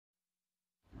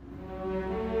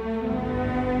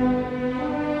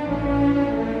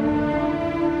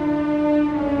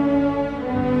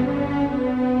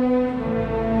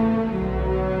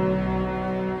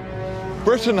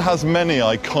Britain has many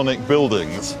iconic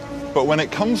buildings, but when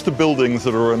it comes to buildings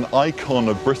that are an icon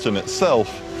of Britain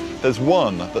itself, there's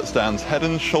one that stands head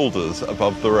and shoulders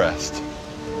above the rest: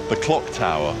 the clock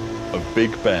tower of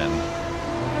Big Ben.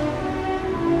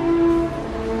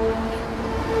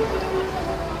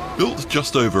 Built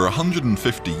just over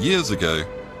 150 years ago,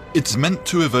 it's meant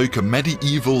to evoke a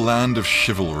medieval land of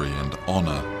chivalry and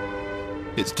honour.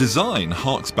 Its design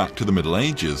harks back to the Middle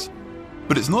Ages,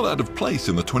 but it's not out of place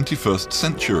in the 21st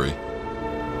century.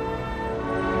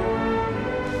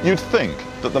 You'd think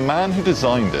that the man who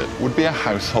designed it would be a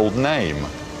household name,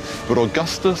 but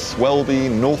Augustus Welby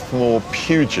Northmore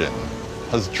Pugin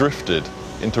has drifted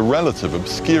into relative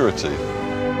obscurity.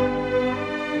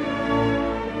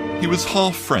 He was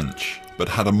half French, but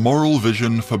had a moral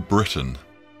vision for Britain.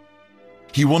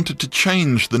 He wanted to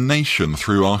change the nation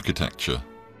through architecture.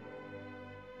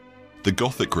 The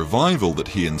Gothic revival that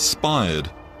he inspired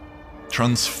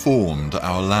transformed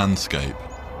our landscape.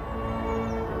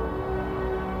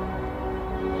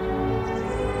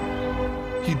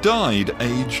 He died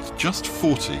aged just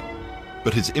 40,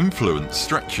 but his influence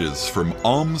stretches from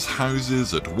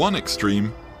almshouses at one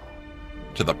extreme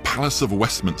to the Palace of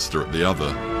Westminster at the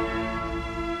other.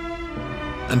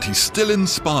 And he still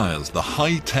inspires the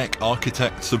high-tech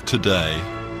architects of today.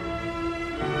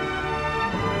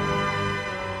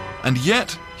 And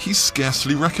yet, he's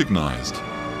scarcely recognised.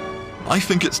 I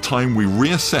think it's time we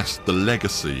reassess the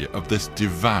legacy of this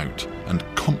devout and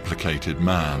complicated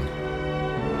man.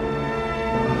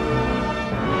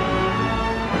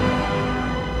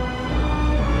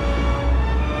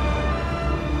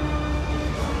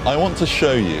 I want to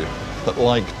show you that,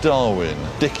 like Darwin,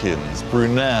 Dickens,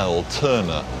 Brunel,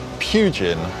 Turner,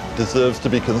 Pugin deserves to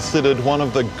be considered one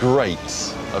of the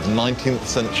greats of 19th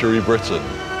century Britain.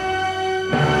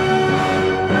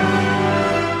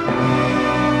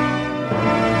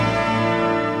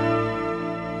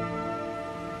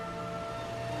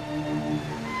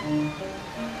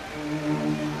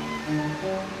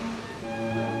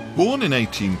 Born in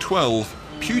 1812,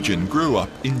 Pugin grew up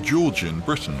in Georgian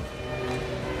Britain.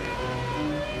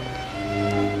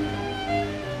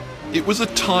 It was a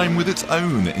time with its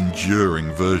own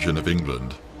enduring version of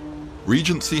England: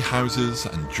 Regency houses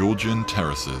and Georgian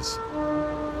terraces.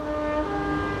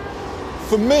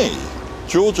 For me,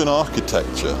 Georgian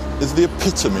architecture is the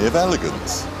epitome of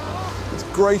elegance. It's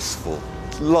graceful,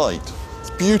 it's light, it's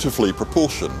beautifully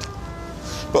proportioned.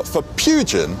 But for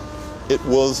Pugin, it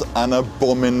was an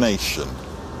abomination.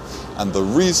 And the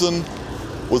reason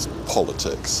was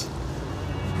politics.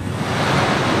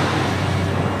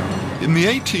 In the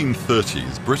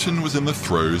 1830s, Britain was in the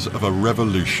throes of a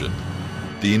revolution,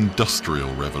 the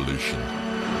Industrial Revolution.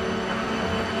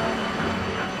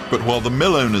 But while the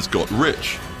mill owners got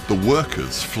rich, the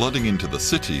workers flooding into the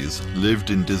cities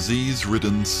lived in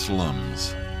disease-ridden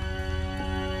slums.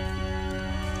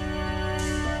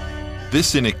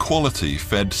 This inequality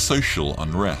fed social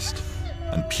unrest,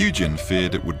 and Pugin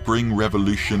feared it would bring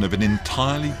revolution of an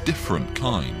entirely different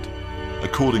kind,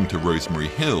 according to Rosemary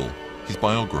Hill, his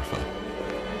biographer.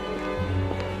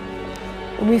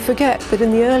 And we forget that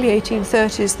in the early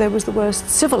 1830s there was the worst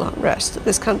civil unrest that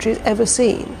this country has ever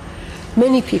seen.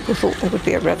 Many people thought there would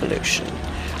be a revolution.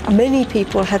 And many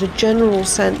people had a general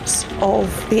sense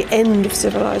of the end of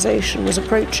civilization was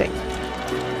approaching.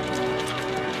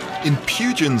 In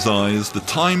Pugin's eyes, the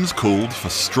times called for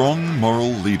strong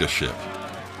moral leadership.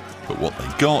 But what they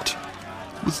got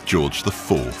was George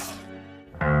IV.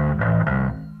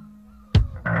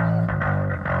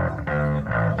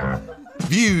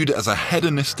 Viewed as a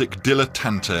hedonistic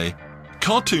dilettante,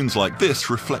 cartoons like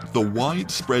this reflect the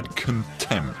widespread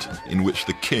contempt in which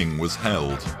the king was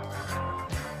held.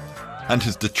 And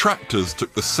his detractors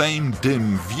took the same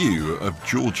dim view of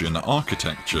Georgian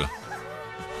architecture.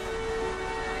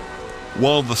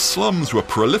 While the slums were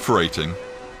proliferating,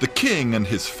 the king and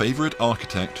his favourite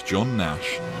architect, John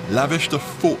Nash, lavished a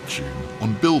fortune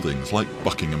on buildings like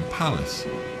Buckingham Palace.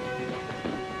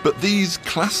 But these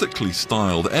classically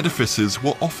styled edifices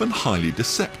were often highly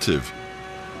deceptive.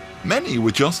 Many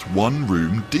were just one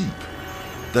room deep,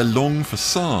 their long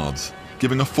facades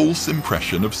giving a false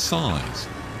impression of size.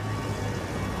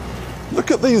 Look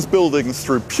at these buildings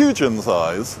through Pugin's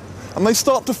eyes, and they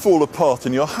start to fall apart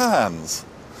in your hands.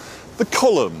 The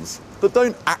columns that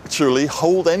don't actually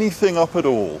hold anything up at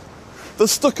all. The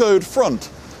stuccoed front,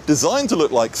 designed to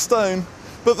look like stone,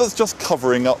 but that's just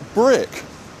covering up brick.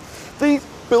 These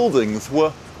buildings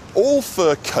were all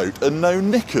fur coat and no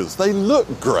knickers. They look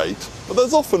great, but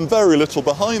there's often very little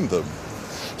behind them.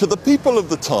 To the people of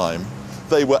the time,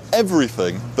 they were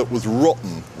everything that was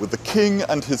rotten with the king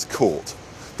and his court.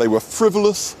 They were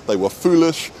frivolous, they were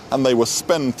foolish, and they were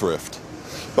spendthrift.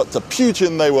 But to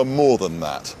Pugin, they were more than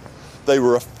that. They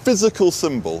were a physical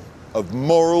symbol of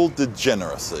moral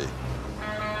degeneracy.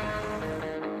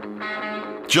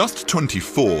 Just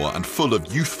 24 and full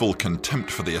of youthful contempt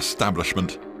for the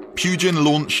establishment, Pugin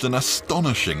launched an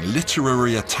astonishing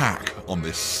literary attack on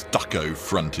this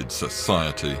stucco-fronted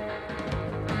society.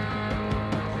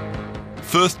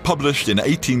 First published in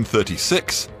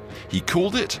 1836, he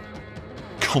called it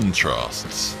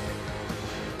Contrasts.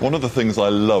 One of the things I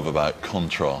love about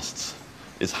Contrasts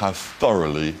is how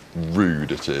thoroughly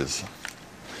rude it is.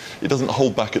 It doesn't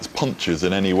hold back its punches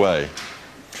in any way.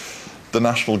 The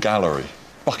National Gallery,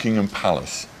 Buckingham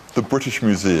Palace, the British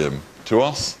Museum, to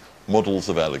us, models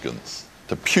of elegance.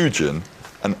 To Pugin,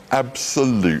 an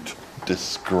absolute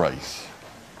disgrace.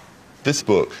 This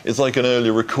book is like an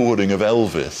early recording of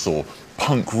Elvis or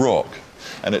punk rock,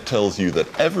 and it tells you that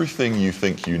everything you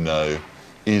think you know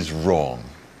is wrong.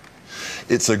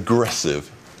 It's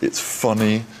aggressive, it's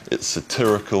funny, it's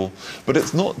satirical, but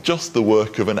it's not just the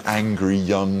work of an angry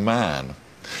young man.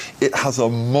 It has a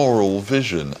moral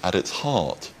vision at its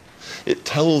heart. It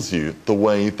tells you the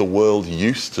way the world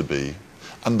used to be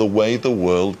and the way the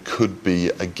world could be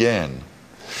again.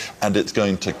 And it's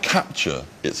going to capture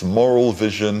its moral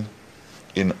vision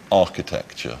in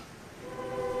architecture.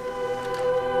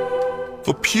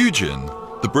 For Pugin,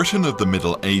 the Britain of the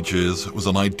Middle Ages was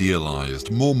an idealised,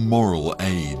 more moral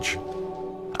age.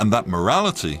 And that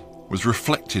morality was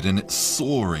reflected in its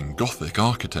soaring Gothic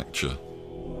architecture.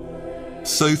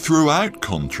 So throughout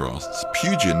Contrasts,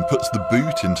 Pugin puts the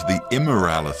boot into the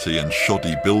immorality and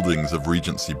shoddy buildings of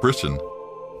Regency Britain,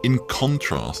 in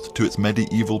contrast to its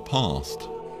medieval past.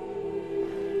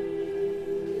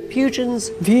 Pugin's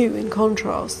view in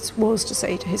Contrasts was to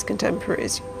say to his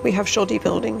contemporaries, we have shoddy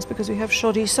buildings because we have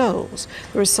shoddy souls.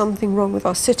 There is something wrong with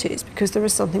our cities because there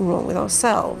is something wrong with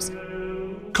ourselves.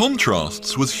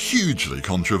 Contrasts was hugely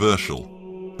controversial,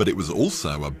 but it was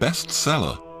also a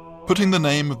bestseller, putting the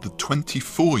name of the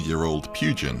 24-year-old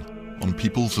Pugin on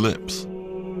people's lips.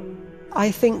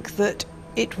 I think that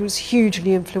it was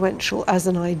hugely influential as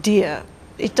an idea.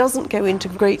 It doesn't go into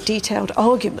great detailed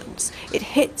arguments. It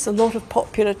hits a lot of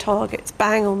popular targets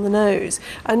bang on the nose,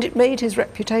 and it made his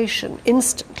reputation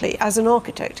instantly as an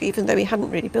architect, even though he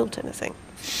hadn't really built anything.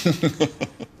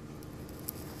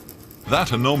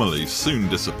 That anomaly soon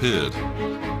disappeared.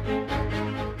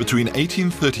 Between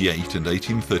 1838 and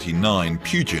 1839,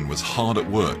 Pugin was hard at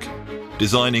work,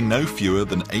 designing no fewer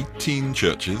than 18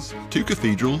 churches, 2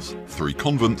 cathedrals, 3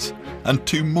 convents, and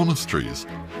 2 monasteries,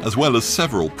 as well as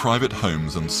several private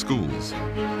homes and schools.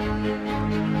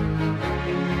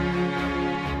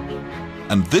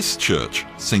 And this church,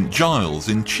 St Giles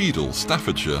in Cheadle,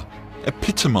 Staffordshire,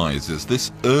 epitomises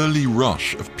this early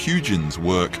rush of Pugin's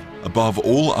work above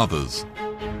all others.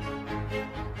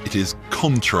 It is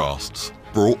contrasts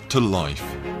brought to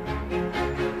life.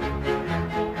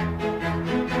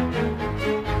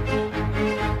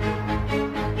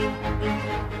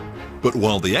 But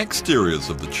while the exteriors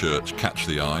of the church catch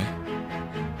the eye,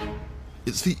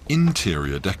 it's the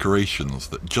interior decorations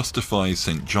that justify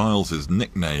St Giles's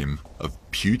nickname of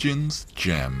Pugin's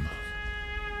Gem.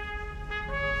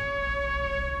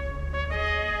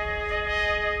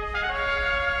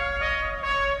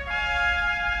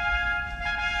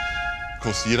 Of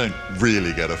course, you don't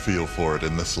really get a feel for it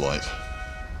in this light.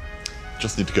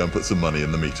 Just need to go and put some money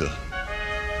in the meter.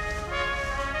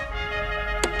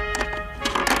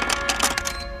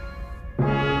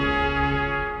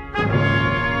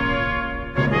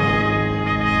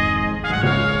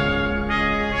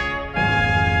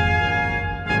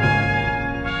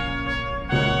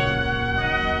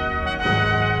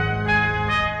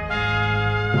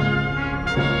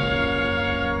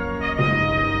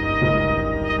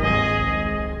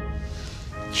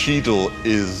 Cheadle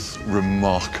is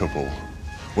remarkable.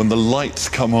 When the lights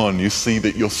come on, you see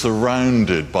that you're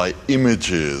surrounded by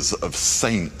images of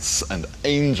saints and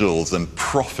angels and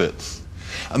prophets.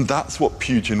 And that's what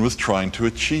Pugin was trying to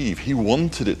achieve. He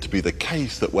wanted it to be the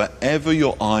case that wherever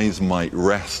your eyes might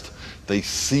rest, they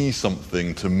see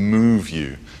something to move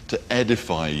you, to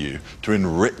edify you, to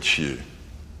enrich you.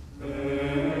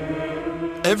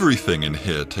 Everything in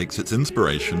here takes its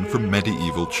inspiration from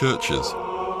medieval churches.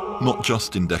 Not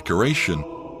just in decoration,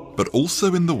 but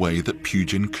also in the way that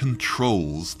Pugin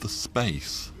controls the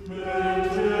space.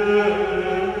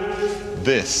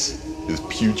 This is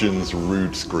Pugin's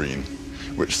rood screen,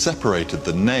 which separated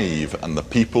the nave and the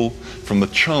people from the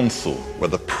chancel, where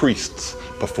the priests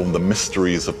performed the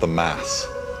mysteries of the Mass.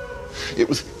 It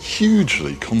was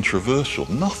hugely controversial.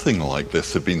 Nothing like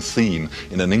this had been seen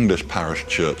in an English parish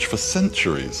church for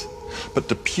centuries. but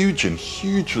to Pugin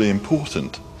hugely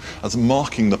important as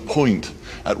marking the point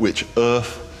at which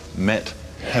earth met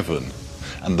heaven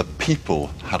and the people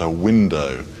had a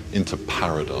window into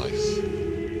paradise.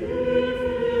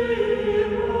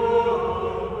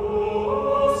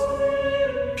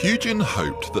 Pugin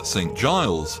hoped that St.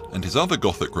 Giles and his other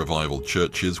Gothic revival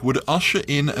churches would usher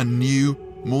in a new,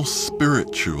 more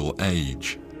spiritual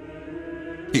age.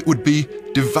 It would be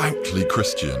devoutly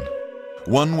Christian,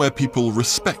 one where people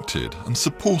respected and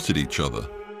supported each other,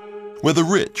 where the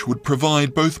rich would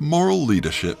provide both moral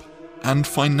leadership and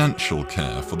financial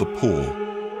care for the poor.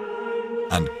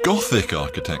 And Gothic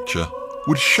architecture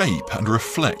would shape and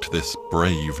reflect this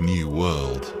brave new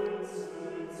world.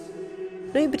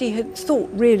 Nobody had thought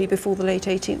really before the late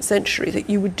 18th century that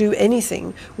you would do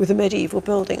anything with a medieval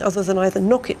building other than either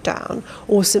knock it down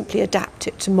or simply adapt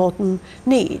it to modern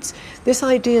needs. This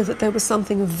idea that there was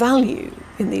something of value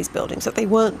in these buildings, that they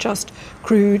weren't just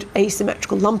crude,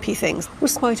 asymmetrical, lumpy things,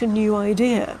 was quite a new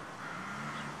idea.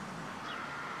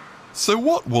 So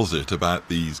what was it about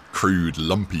these crude,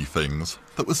 lumpy things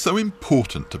that was so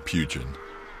important to Pugin?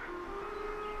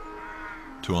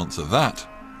 To answer that,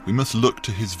 we must look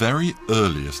to his very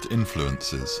earliest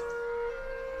influences.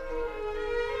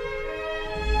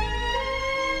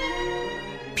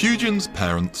 Pugin's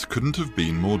parents couldn't have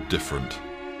been more different.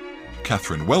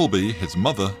 Catherine Welby, his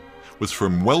mother, was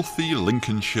from wealthy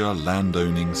Lincolnshire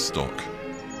landowning stock.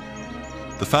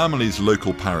 The family's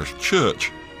local parish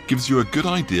church gives you a good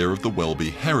idea of the Welby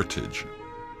heritage.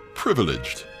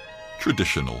 Privileged,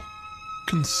 traditional,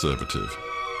 conservative.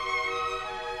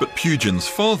 But Pugin's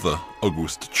father,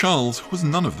 Auguste Charles, was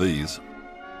none of these.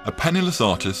 A penniless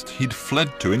artist, he'd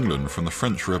fled to England from the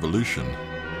French Revolution.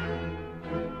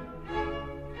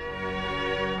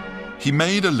 He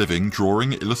made a living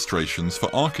drawing illustrations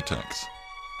for architects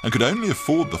and could only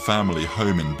afford the family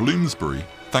home in Bloomsbury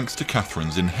thanks to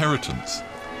Catherine's inheritance.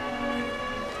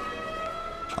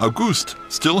 Auguste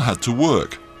still had to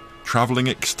work, travelling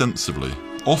extensively,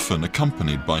 often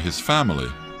accompanied by his family.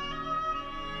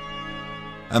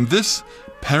 And this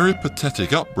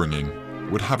peripatetic upbringing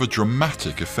would have a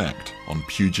dramatic effect on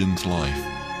Pugin's life.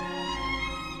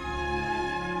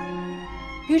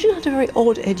 Pugin had a very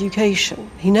odd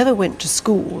education. He never went to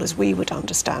school as we would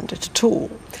understand it at all.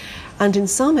 And in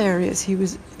some areas he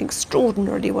was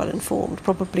extraordinarily well informed,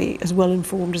 probably as well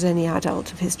informed as any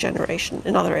adult of his generation.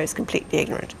 In other areas, completely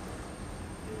ignorant.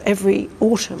 Every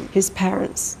autumn, his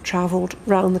parents travelled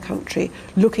round the country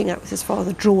looking at, with his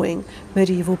father, drawing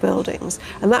medieval buildings.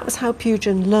 And that was how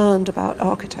Pugin learned about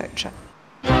architecture.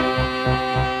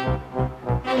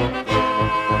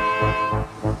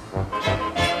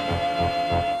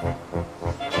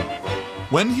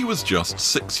 When he was just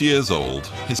 6 years old,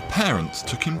 his parents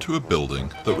took him to a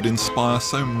building that would inspire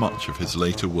so much of his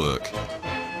later work.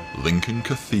 Lincoln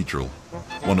Cathedral,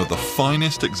 one of the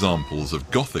finest examples of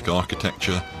Gothic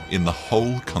architecture in the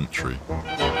whole country.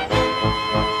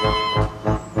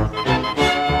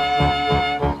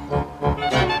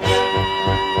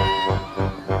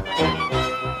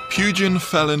 Pugin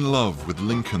fell in love with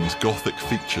Lincoln's Gothic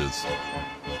features.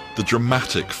 The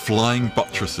dramatic flying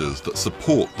buttresses that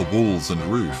support the walls and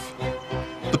roof.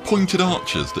 The pointed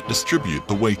arches that distribute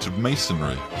the weight of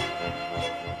masonry.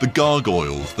 The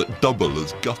gargoyles that double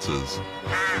as gutters.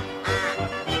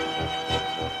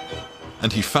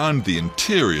 And he found the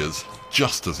interiors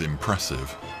just as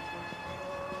impressive.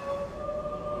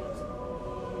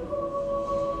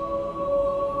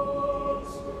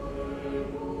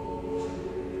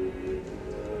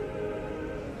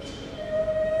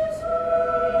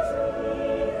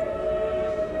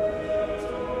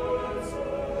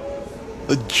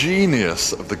 The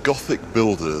genius of the Gothic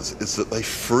builders is that they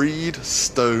freed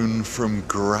stone from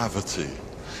gravity.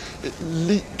 It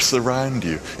leaps around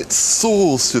you, it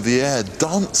soars through the air,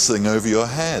 dancing over your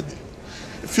head.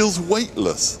 It feels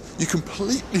weightless. You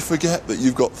completely forget that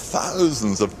you've got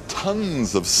thousands of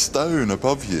tons of stone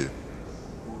above you.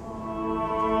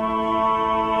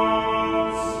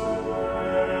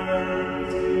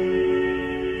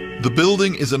 The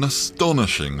building is an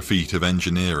astonishing feat of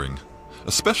engineering,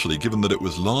 especially given that it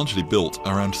was largely built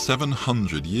around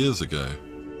 700 years ago.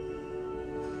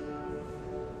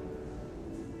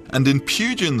 And in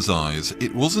Pugin's eyes,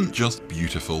 it wasn't just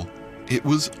beautiful, it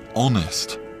was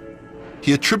honest.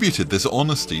 He attributed this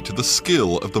honesty to the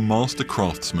skill of the master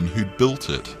craftsmen who'd built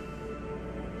it.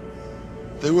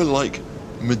 They were like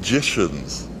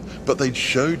magicians, but they'd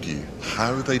showed you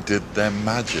how they did their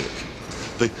magic.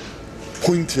 The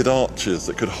pointed arches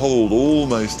that could hold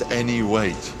almost any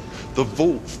weight. The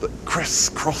vaults that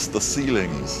crisscross the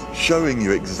ceilings, showing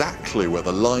you exactly where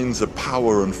the lines of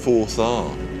power and force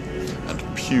are. And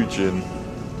Pugin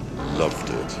loved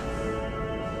it.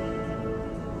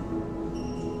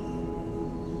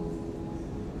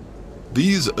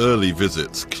 These early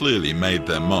visits clearly made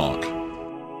their mark.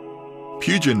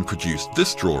 Pugin produced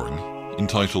this drawing,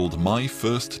 entitled My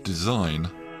First Design,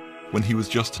 when he was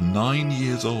just 9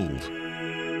 years old.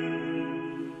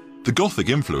 The Gothic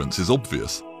influence is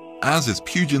obvious, as is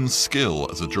Pugin's skill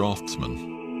as a draftsman.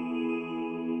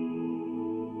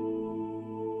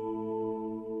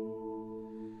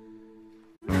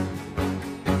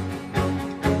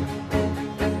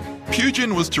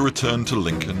 Pugin was to return to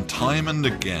Lincoln time and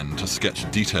again to sketch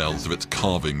details of its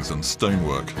carvings and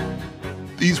stonework.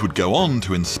 These would go on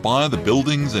to inspire the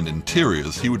buildings and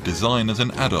interiors he would design as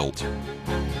an adult.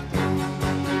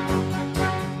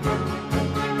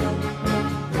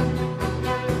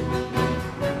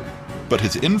 But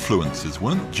his influences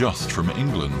weren't just from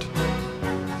England.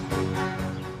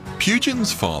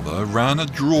 Pugin's father ran a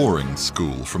drawing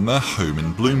school from their home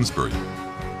in Bloomsbury.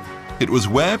 It was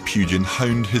where Pugin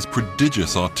honed his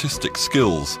prodigious artistic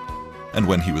skills, and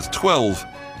when he was 12,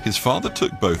 his father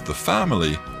took both the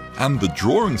family and the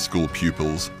drawing school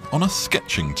pupils on a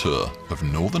sketching tour of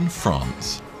northern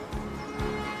France.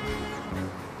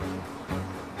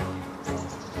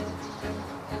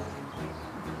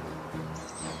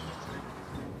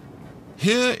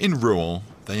 Here in Rouen,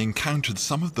 they encountered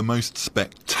some of the most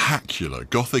spectacular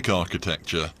Gothic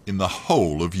architecture in the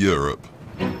whole of Europe.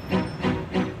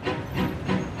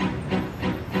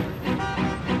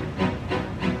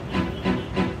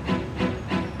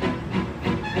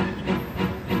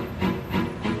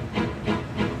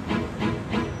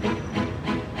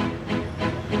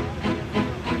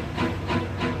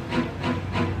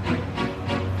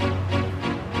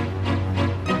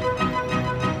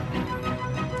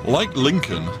 Like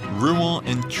Lincoln, Rouen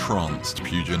entranced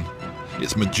Pugin,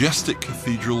 its majestic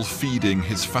cathedral feeding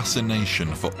his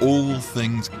fascination for all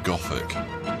things Gothic.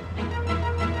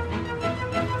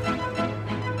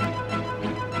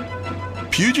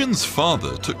 Pugin's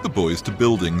father took the boys to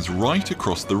buildings right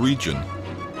across the region,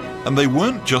 and they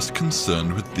weren't just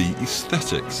concerned with the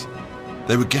aesthetics.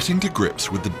 They were getting to grips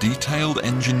with the detailed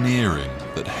engineering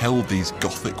that held these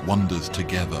Gothic wonders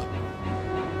together.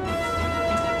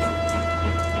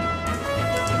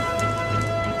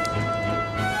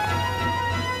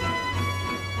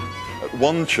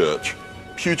 One church,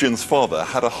 Pugin's father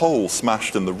had a hole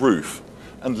smashed in the roof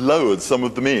and lowered some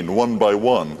of them in one by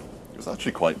one. It was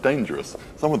actually quite dangerous.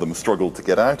 Some of them struggled to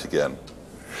get out again.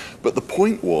 But the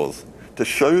point was to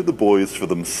show the boys for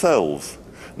themselves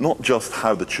not just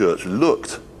how the church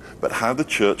looked, but how the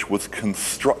church was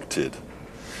constructed.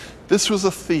 This was a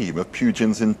theme of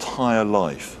Pugin's entire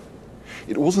life.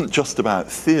 It wasn't just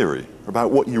about theory,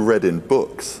 about what you read in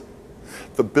books.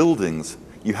 For buildings,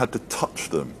 you had to touch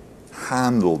them,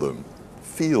 handle them,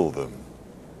 feel them.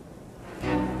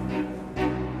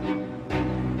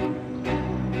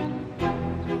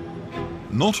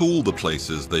 Not all the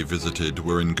places they visited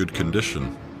were in good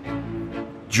condition.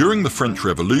 During the French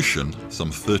Revolution,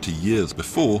 some 30 years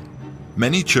before,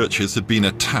 many churches had been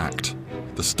attacked,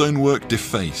 the stonework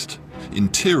defaced,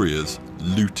 interiors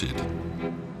looted.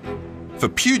 For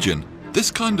Pugin,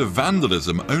 this kind of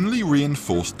vandalism only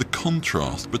reinforced the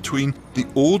contrast between the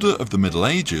order of the Middle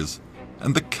Ages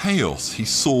and the chaos he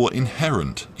saw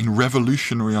inherent in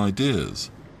revolutionary ideas.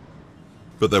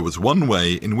 But there was one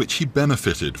way in which he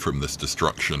benefited from this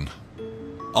destruction.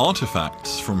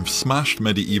 Artifacts from smashed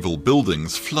medieval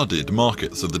buildings flooded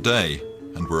markets of the day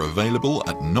and were available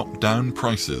at knockdown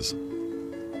prices.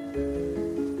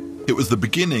 It was the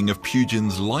beginning of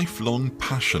Pugin's lifelong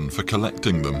passion for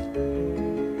collecting them.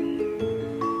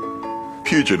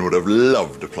 Pugin would have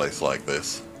loved a place like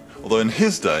this, although in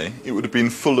his day it would have been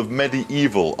full of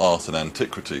medieval art and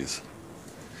antiquities.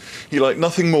 He liked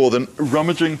nothing more than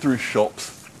rummaging through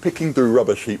shops, picking through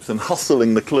rubbish heaps and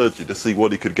hustling the clergy to see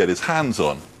what he could get his hands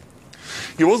on.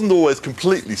 He wasn't always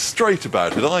completely straight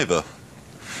about it either.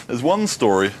 There's one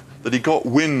story that he got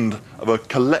wind of a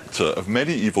collector of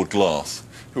medieval glass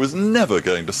who was never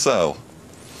going to sell.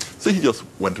 So he just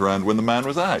went around when the man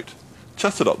was out,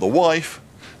 chatted up the wife,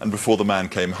 and before the man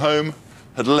came home,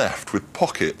 had left with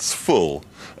pockets full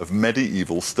of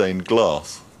medieval stained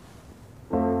glass.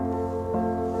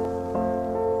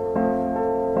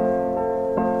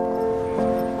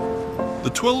 The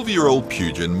 12-year-old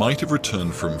Pugin might have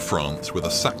returned from France with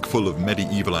a sack full of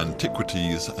medieval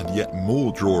antiquities and yet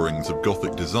more drawings of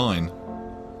Gothic design,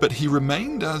 but he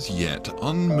remained as yet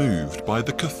unmoved by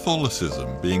the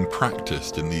Catholicism being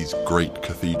practiced in these great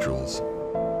cathedrals.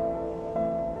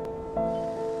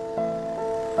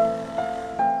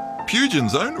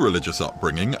 Pugin's own religious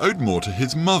upbringing owed more to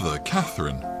his mother,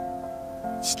 Catherine.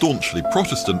 Staunchly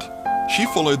Protestant, she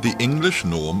followed the English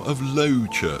norm of low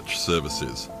church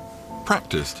services,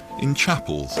 practiced in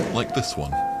chapels like this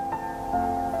one.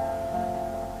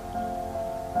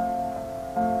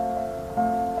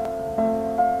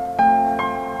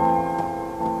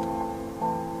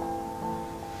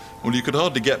 Well, you could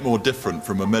hardly get more different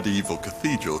from a medieval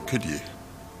cathedral, could you?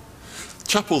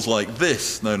 Chapels like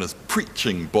this, known as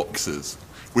preaching boxes,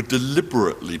 were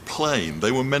deliberately plain.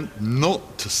 They were meant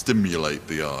not to stimulate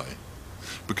the eye,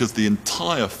 because the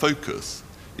entire focus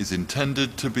is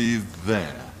intended to be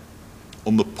there,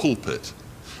 on the pulpit,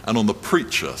 and on the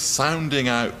preacher sounding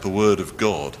out the word of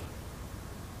God.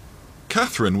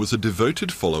 Catherine was a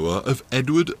devoted follower of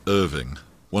Edward Irving,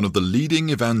 one of the leading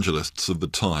evangelists of the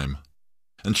time,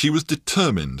 and she was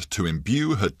determined to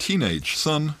imbue her teenage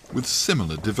son with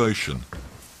similar devotion.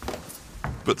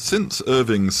 But since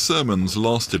Irving's sermons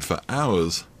lasted for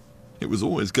hours, it was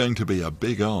always going to be a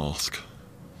big ask.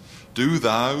 Do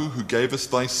thou, who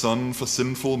gavest thy Son for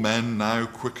sinful men, now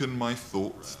quicken my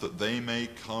thoughts, that they may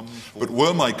come forth. But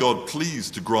were my God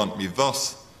pleased to grant me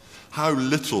thus, how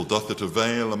little doth it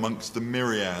avail amongst the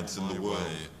myriads in the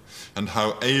world, and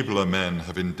how abler men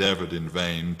have endeavoured in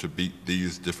vain to beat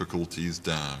these difficulties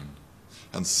down.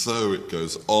 And so it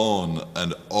goes on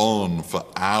and on for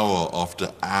hour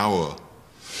after hour.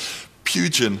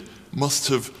 Pugin must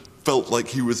have felt like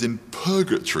he was in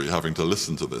purgatory having to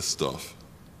listen to this stuff.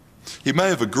 He may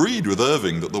have agreed with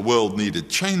Irving that the world needed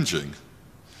changing,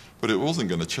 but it wasn't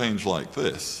going to change like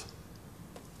this.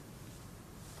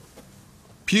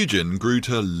 Pugin grew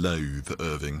to loathe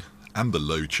Irving and the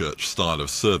low church style of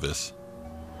service,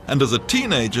 and as a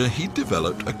teenager he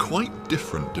developed a quite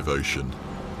different devotion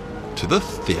to the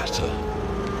theatre.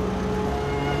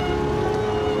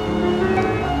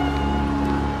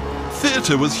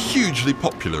 Theatre was hugely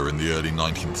popular in the early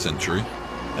 19th century,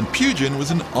 and Pugin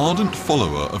was an ardent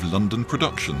follower of London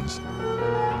productions.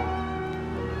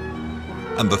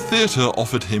 And the theatre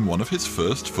offered him one of his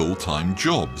first full-time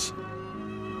jobs.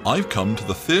 I've come to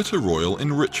the Theatre Royal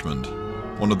in Richmond,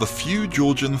 one of the few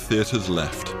Georgian theatres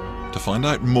left, to find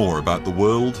out more about the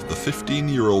world the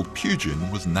 15-year-old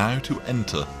Pugin was now to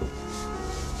enter.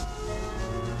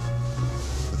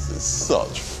 This is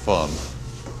such fun.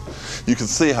 You can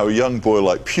see how a young boy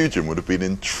like Pugin would have been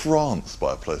entranced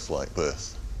by a place like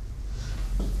this.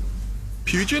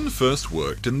 Pugin first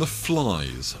worked in the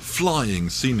flies, flying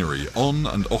scenery on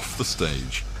and off the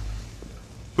stage.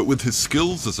 But with his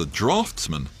skills as a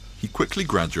draftsman, he quickly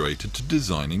graduated to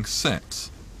designing sets.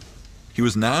 He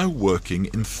was now working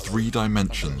in 3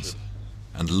 dimensions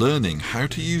and learning how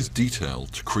to use detail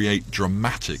to create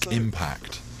dramatic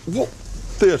impact. What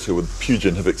theatre would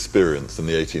Pugin have experienced in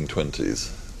the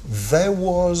 1820s? There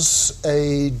was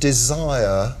a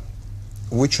desire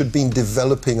which had been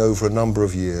developing over a number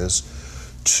of years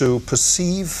to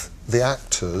perceive the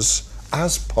actors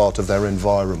as part of their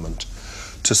environment,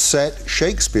 to set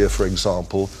Shakespeare, for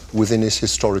example, within his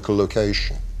historical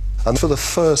location. And for the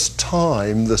first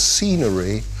time, the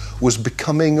scenery was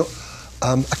becoming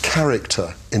a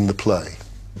character in the play.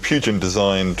 Pugin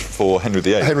designed for Henry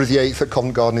VIII. Henry VIII at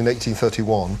Covent Garden in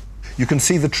 1831. You can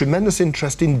see the tremendous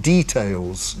interest in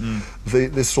details,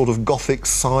 this sort of Gothic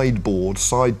sideboard,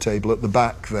 side table at the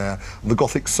back there, the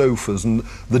Gothic sofas and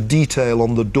the detail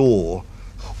on the door.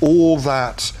 All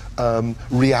that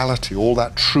reality, all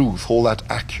that truth, all that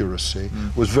accuracy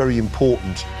was very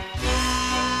important.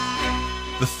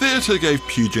 The theatre gave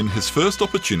Pugin his first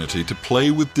opportunity to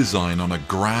play with design on a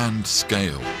grand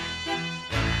scale.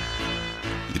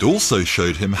 It also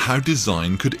showed him how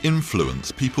design could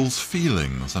influence people's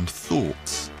feelings and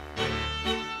thoughts.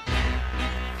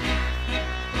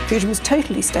 Pugin was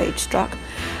totally stage-struck,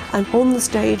 and on the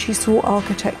stage he saw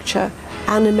architecture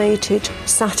animated,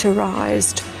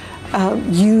 satirised,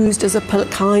 used as a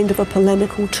kind of a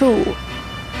polemical tool.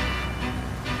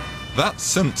 That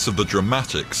sense of the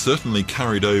dramatic certainly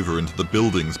carried over into the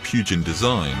buildings Pugin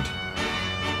designed.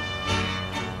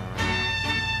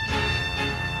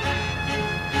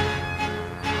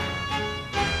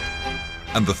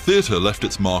 And the theatre left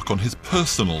its mark on his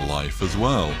personal life as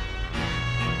well.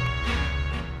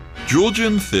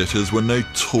 Georgian theatres were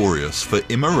notorious for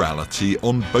immorality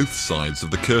on both sides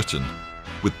of the curtain,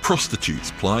 with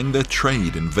prostitutes plying their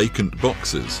trade in vacant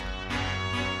boxes.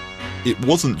 It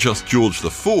wasn't just George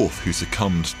IV who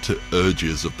succumbed to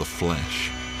urges of the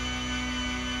flesh.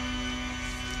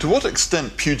 To what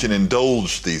extent Pugin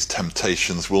indulged these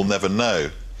temptations we'll never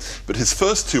know, but his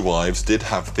first 2 wives did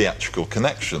have theatrical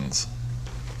connections.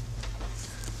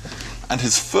 And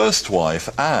his first wife,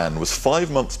 Anne, was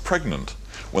 5 months pregnant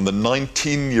when the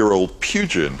 19-year-old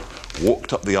Pugin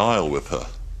walked up the aisle with her.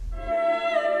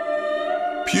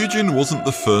 Pugin wasn't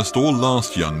the first or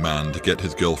last young man to get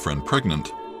his girlfriend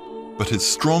pregnant, but his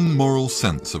strong moral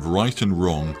sense of right and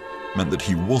wrong meant that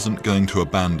he wasn't going to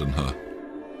abandon her.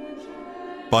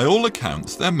 By all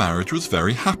accounts, their marriage was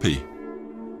very happy,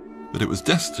 but it was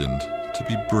destined to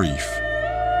be brief.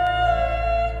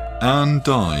 Anne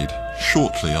died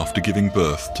shortly after giving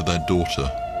birth to their daughter.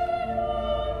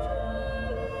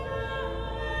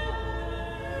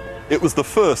 It was the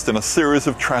first in a series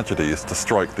of tragedies to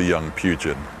strike the young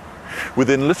Pugin.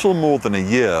 Within little more than a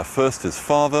year, first his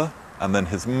father and then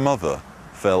his mother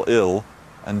fell ill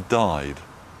and died.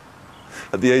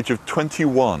 At the age of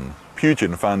 21,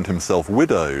 Pugin found himself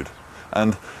widowed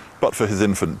and, but for his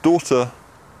infant daughter,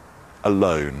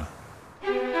 alone.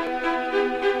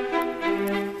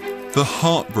 The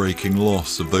heartbreaking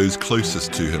loss of those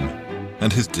closest to him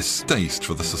and his distaste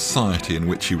for the society in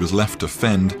which he was left to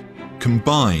fend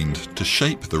combined to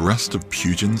shape the rest of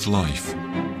Pugin's life.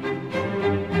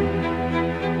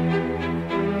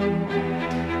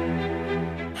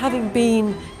 Having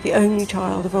been the only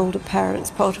child of older parents,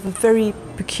 part of a very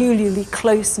peculiarly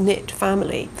close-knit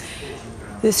family,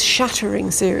 this shattering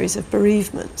series of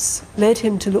bereavements led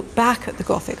him to look back at the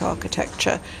Gothic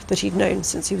architecture that he'd known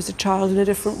since he was a child in a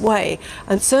different way.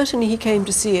 And certainly he came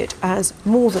to see it as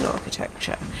more than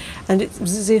architecture. And it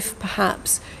was as if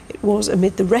perhaps it was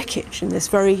amid the wreckage in this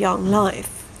very young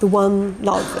life, the one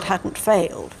love that hadn't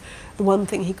failed, the one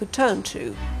thing he could turn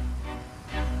to.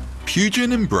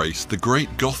 Pugin embraced the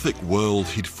great Gothic world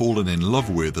he'd fallen in love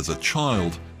with as a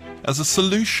child as a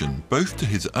solution both to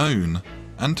his own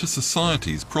and to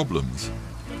society's problems.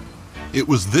 It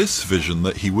was this vision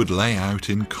that he would lay out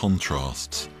in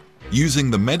contrasts, using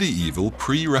the medieval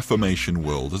pre-Reformation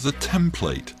world as a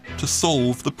template to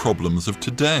solve the problems of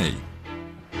today.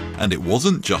 And it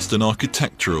wasn't just an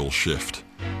architectural shift.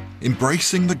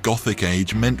 Embracing the Gothic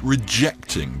age meant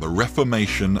rejecting the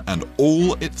Reformation and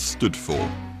all it stood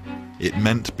for. It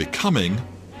meant becoming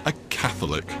a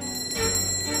Catholic.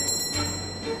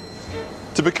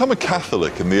 To become a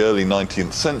Catholic in the early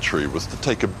 19th century was to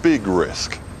take a big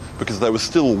risk because there was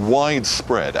still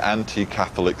widespread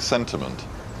anti-Catholic sentiment.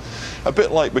 A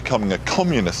bit like becoming a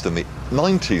communist in the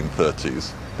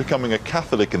 1930s, becoming a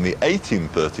Catholic in the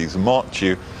 1830s marked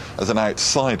you as an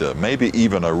outsider, maybe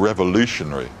even a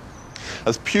revolutionary.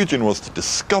 As Pugin was to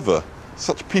discover,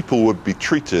 such people would be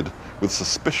treated with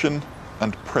suspicion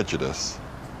and prejudice.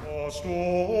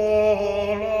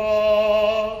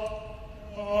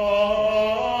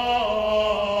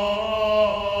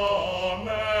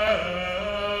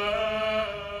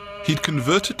 He'd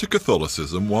converted to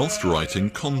Catholicism whilst writing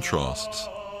Contrasts,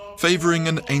 favouring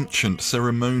an ancient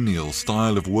ceremonial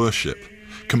style of worship,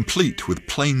 complete with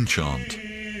plain chant.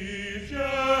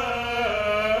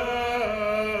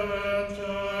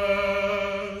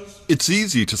 It's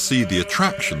easy to see the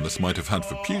attraction this might have had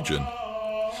for Pugin.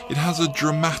 It has a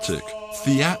dramatic,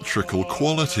 theatrical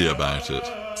quality about it.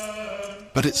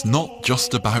 But it's not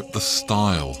just about the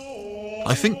style.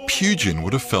 I think Pugin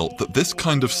would have felt that this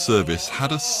kind of service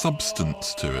had a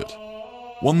substance to it,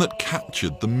 one that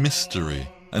captured the mystery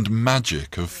and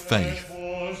magic of faith.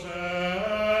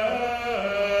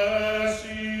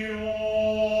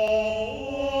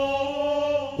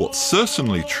 What's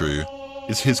certainly true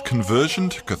is his conversion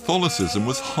to Catholicism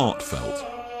was heartfelt,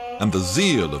 and the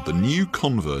zeal of the new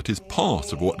convert is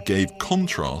part of what gave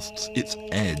Contrasts its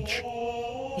edge.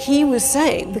 He was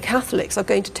saying the Catholics are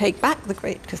going to take back the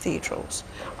great cathedrals.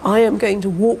 I am going to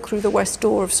walk through the west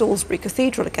door of Salisbury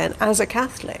Cathedral again as a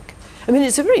Catholic. I mean,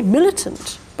 it's a very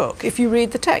militant book if you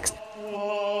read the text.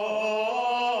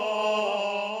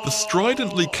 The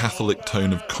stridently Catholic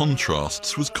tone of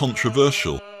Contrasts was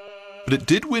controversial, but it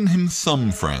did win him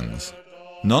some friends.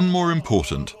 None more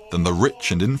important than the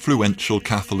rich and influential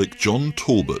Catholic John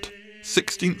Talbot,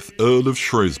 16th Earl of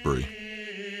Shrewsbury.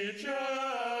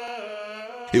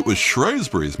 It was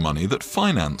Shrewsbury's money that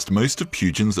financed most of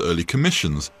Pugin's early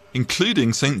commissions,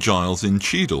 including St Giles in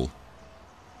Cheadle.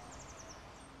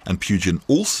 And Pugin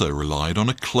also relied on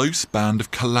a close band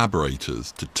of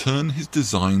collaborators to turn his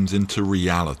designs into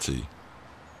reality.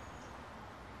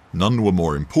 None were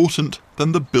more important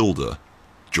than the builder,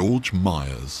 George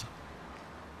Myers.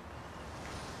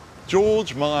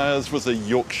 George Myers was a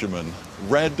Yorkshireman,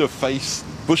 red of face,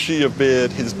 bushy of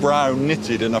beard, his brow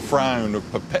knitted in a frown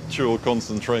of perpetual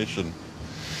concentration.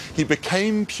 He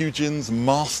became Pugin's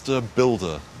master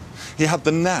builder. He had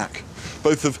the knack,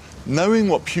 both of knowing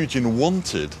what Pugin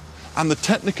wanted and the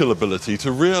technical ability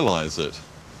to realise it.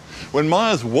 When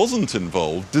Myers wasn't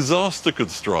involved, disaster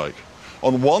could strike.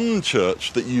 On one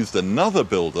church that used another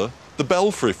builder, the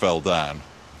belfry fell down.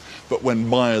 But when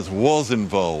Myers was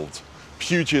involved,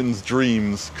 Pugin's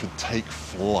dreams could take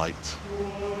flight.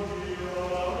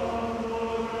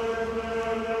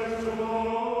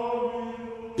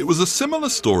 It was a similar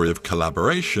story of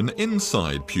collaboration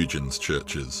inside Pugin's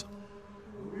churches.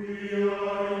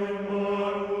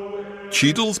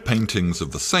 Cheadle's paintings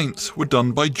of the saints were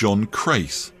done by John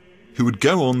Crace, who would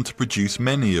go on to produce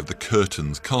many of the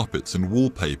curtains, carpets and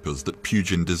wallpapers that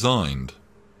Pugin designed.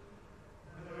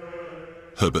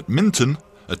 Herbert Minton,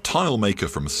 a tile maker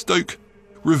from Stoke,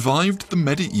 revived the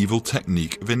medieval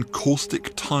technique of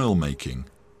encaustic tile making,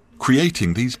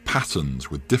 creating these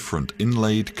patterns with different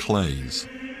inlaid clays.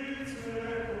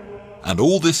 And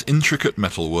all this intricate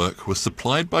metalwork was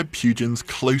supplied by Pugin's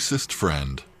closest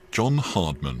friend, John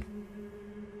Hardman.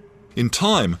 In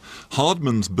time,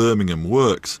 Hardman's Birmingham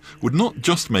works would not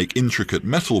just make intricate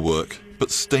metalwork,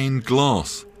 but stained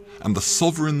glass, and the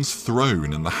sovereign's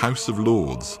throne in the House of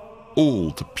Lords, all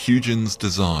to Pugin's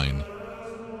design.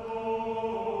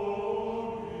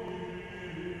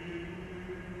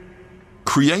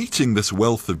 Creating this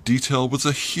wealth of detail was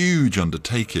a huge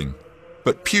undertaking,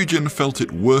 but Pugin felt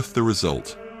it worth the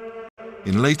result.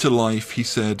 In later life he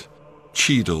said,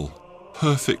 "Cheadle,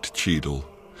 perfect Cheadle,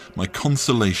 my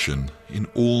consolation in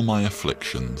all my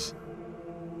afflictions."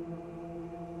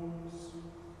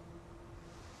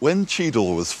 When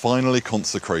Cheadle was finally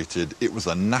consecrated, it was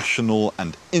a national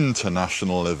and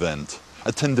international event,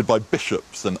 attended by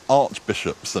bishops and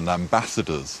archbishops and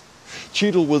ambassadors.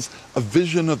 Cheadle was a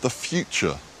vision of the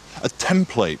future, a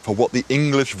template for what the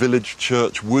English village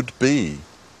church would be.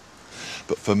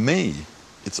 But for me,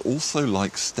 it's also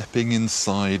like stepping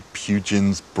inside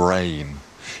Pugin's brain.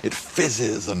 It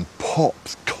fizzes and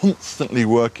pops, constantly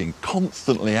working,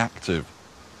 constantly active.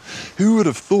 Who would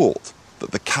have thought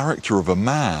that the character of a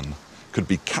man could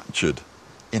be captured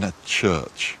in a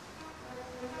church?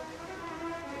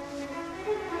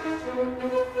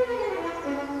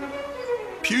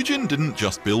 Pugin didn't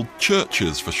just build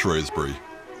churches for Shrewsbury.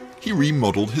 He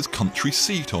remodelled his country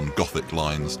seat on Gothic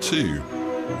lines too.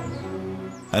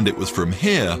 And it was from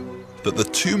here that the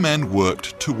two men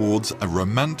worked towards a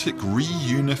romantic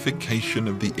reunification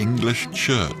of the English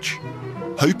church,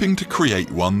 hoping to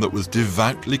create one that was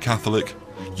devoutly Catholic,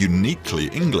 uniquely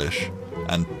English,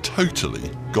 and totally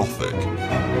Gothic.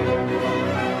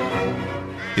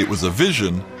 It was a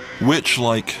vision which,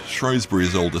 like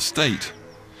Shrewsbury's old estate,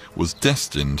 was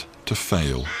destined to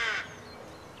fail.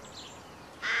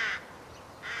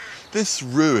 This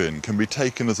ruin can be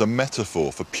taken as a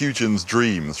metaphor for Pugin's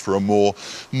dreams for a more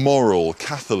moral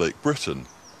Catholic Britain.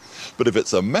 But if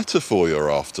it's a metaphor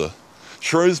you're after,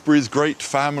 Shrewsbury's great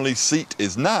family seat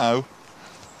is now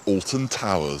Alton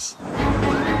Towers.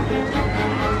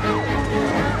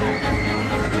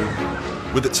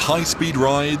 With its high-speed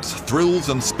rides, thrills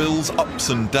and spills, ups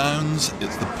and downs,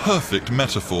 it's the perfect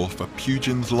metaphor for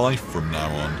Pugin's life from now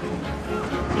on.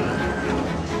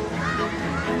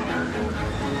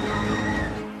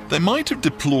 They might have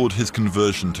deplored his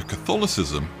conversion to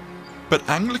Catholicism, but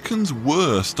Anglicans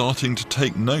were starting to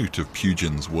take note of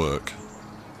Pugin's work.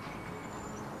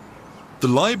 The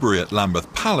library at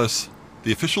Lambeth Palace,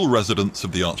 the official residence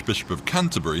of the Archbishop of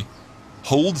Canterbury,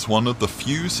 holds one of the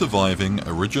few surviving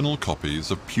original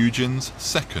copies of Pugin's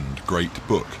second great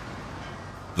book,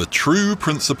 The True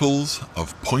Principles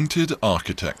of Pointed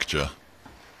Architecture.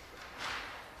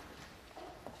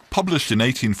 Published in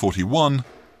 1841,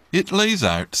 it lays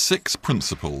out 6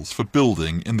 principles for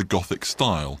building in the Gothic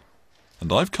style,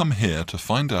 and I've come here to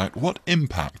find out what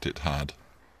impact it had.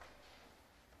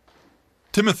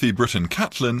 Timothy Britton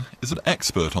Catlin is an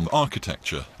expert on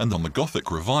architecture and on the Gothic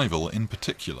revival in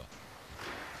particular.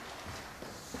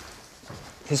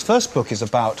 His first book is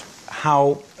about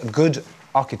how good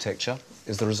architecture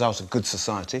is the result of good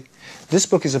society. This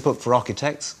book is a book for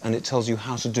architects, and it tells you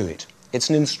how to do it. It's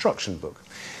an instruction book,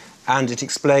 and it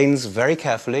explains very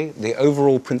carefully the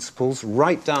overall principles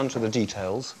right down to the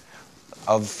details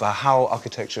of how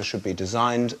architecture should be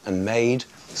designed and made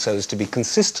so as to be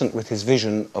consistent with his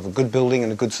vision of a good building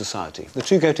and a good society. The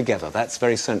two go together. That's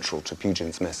very central to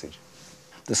Pugin's message.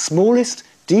 The smallest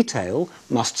detail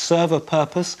must serve a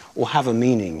purpose or have a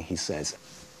meaning, he says.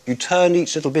 You turn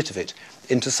each little bit of it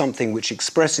into something which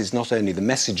expresses not only the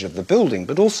message of the building,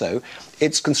 but also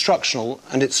its constructional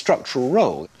and its structural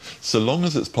role. So long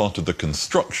as it's part of the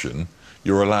construction,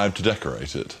 you're allowed to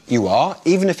decorate it? You are,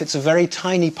 even if it's a very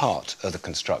tiny part of the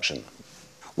construction.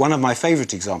 One of my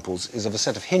favourite examples is of a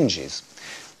set of hinges.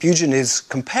 Pugin is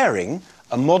comparing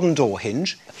a modern door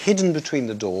hinge, hidden between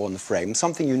the door and the frame,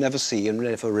 something you never see and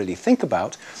never really think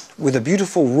about, with a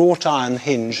beautiful wrought iron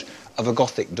hinge of a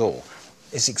Gothic door.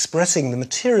 It's expressing the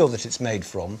material that it's made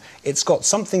from. It's got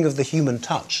something of the human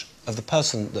touch of the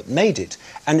person that made it,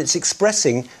 and it's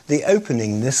expressing the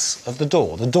openingness of the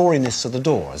door, the dooriness of the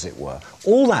door, as it were.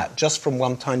 All that just from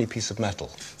one tiny piece of metal.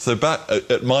 So back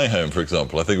at my home, for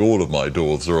example, I think all of my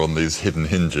doors are on these hidden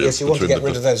hinges. Yes, you want to get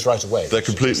rid of those right away. They're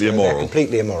completely immoral. They're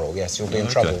completely immoral, yes. You'll be in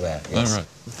trouble there. Yes. Oh, right.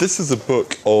 This is a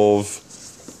book of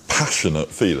passionate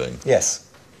feeling. Yes.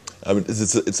 I mean,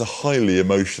 it's a highly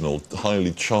emotional,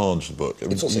 highly charged book. I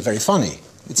mean, it's also very funny.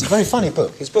 It's a very funny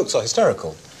book. His books are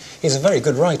hysterical. He's a very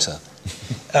good writer.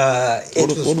 What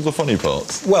are the funny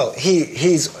parts? Well,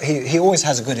 he always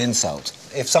has a good insult.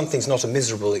 If something's not a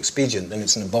miserable expedient, then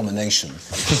it's an abomination.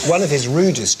 One of his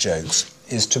rudest jokes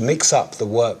is to mix up the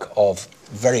work of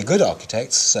very good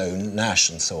architects, so Nash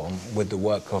and so on, with the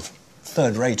work of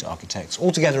third-rate architects,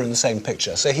 all together in the same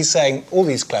picture. So he's saying, all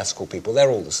these classical people,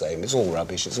 they're all the same, it's all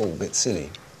rubbish, it's all a bit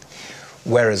silly.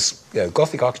 Whereas,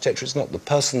 Gothic architecture, it's not the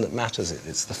person that matters,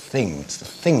 it's the thing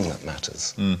that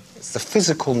matters. Mm. It's the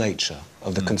physical nature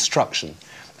of the construction.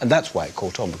 And that's why it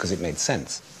caught on, because it made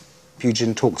sense.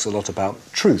 Pugin talks a lot about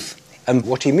truth. And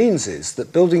what he means is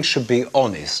that buildings should be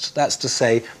honest. That's to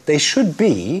say, they should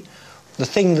be the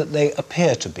thing that they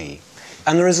appear to be.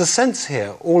 And there is a sense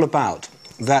here all about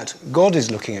that God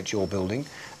is looking at your building,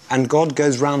 and God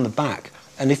goes round the back.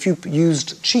 And if you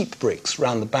used cheap bricks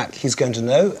round the back, he's going to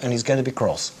know, and he's going to be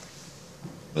cross.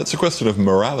 It's a question of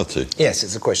morality. Yes,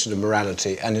 it's a question of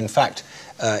morality. And in fact,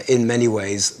 in many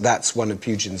ways, that's one of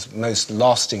Pugin's most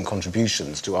lasting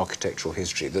contributions to architectural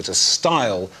history, that a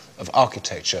style of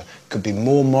architecture could be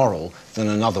more moral than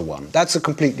another one. That's a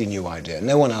completely new idea.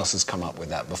 No one else has come up with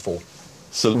that before.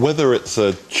 So whether it's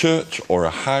a church or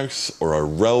a house or a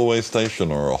railway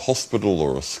station or a hospital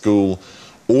or a school,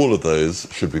 all of those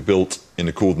should be built in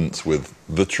accordance with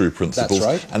the true principles.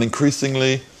 That's right. And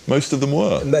increasingly, most of them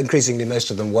were. Increasingly, most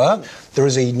of them were. There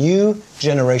is a new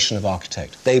generation of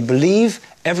architect. They believe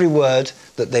every word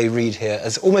that they read here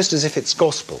as almost as if it's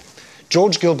gospel.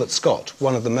 George Gilbert Scott,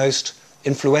 one of the most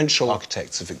influential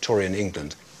architects of Victorian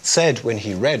England, said when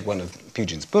he read one of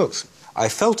Pugin's books, I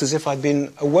felt as if I'd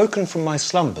been awoken from my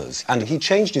slumbers, and he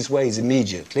changed his ways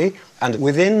immediately, and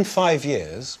within 5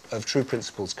 years of True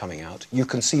Principles coming out, you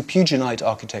can see Puginite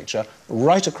architecture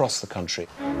right across the country.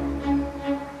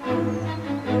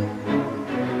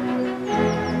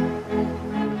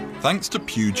 Thanks to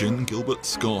Pugin, Gilbert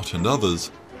Scott and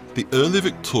others, the early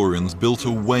Victorians built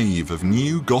a wave of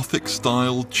new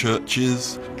Gothic-style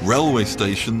churches, railway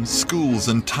stations, schools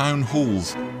and town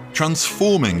halls,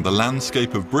 transforming the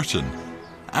landscape of Britain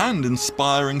and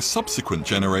inspiring subsequent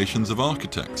generations of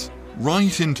architects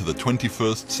right into the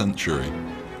 21st century.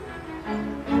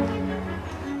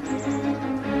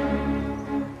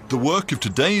 The work of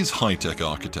today's high-tech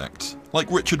architects,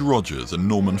 like Richard Rogers and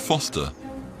Norman Foster,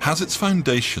 has its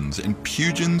foundations in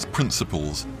Pugin's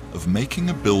principles of making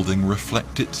a building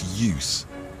reflect its use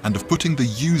and of putting the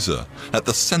user at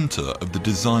the centre of the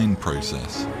design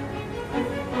process.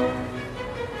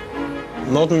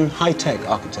 Modern high-tech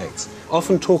architects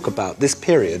often talk about this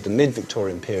period, the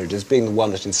mid-Victorian period, as being the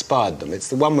one that inspired them. It's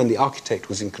the one when the architect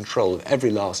was in control of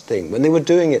every last thing, when they were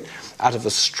doing it out of a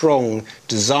strong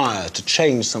desire to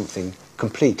change something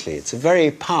completely. It's a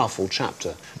very powerful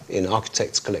chapter in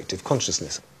architects' collective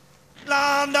consciousness.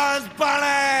 London's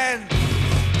burning!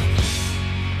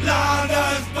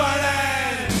 London's burning!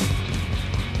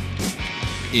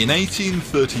 In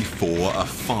 1834, a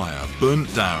fire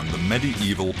burnt down the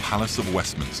medieval Palace of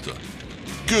Westminster.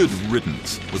 Good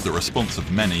riddance was the response of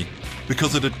many,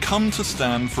 because it had come to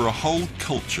stand for a whole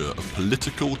culture of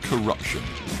political corruption.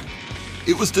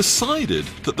 It was decided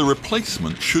that the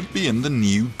replacement should be in the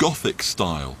new Gothic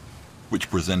style, which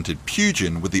presented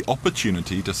Pugin with the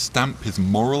opportunity to stamp his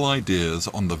moral ideas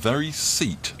on the very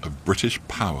seat of British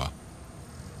power.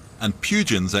 And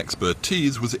Pugin's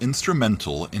expertise was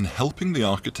instrumental in helping the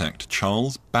architect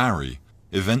Charles Barry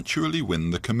eventually win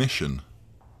the commission.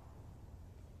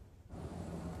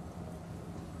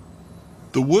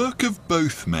 The work of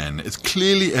both men is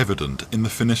clearly evident in the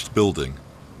finished building.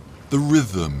 The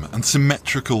rhythm and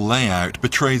symmetrical layout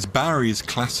betrays Barry's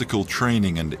classical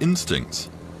training and instincts.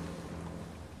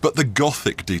 But the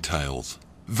Gothic details,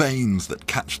 veins that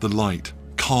catch the light,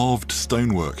 carved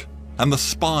stonework, and the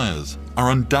spires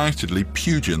are undoubtedly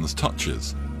Pugin's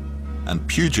touches. And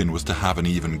Pugin was to have an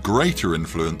even greater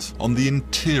influence on the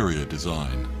interior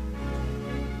design.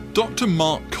 Dr.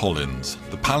 Mark Collins,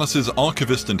 the palace's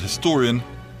archivist and historian,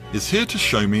 is here to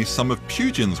show me some of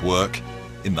Pugin's work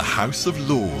in the House of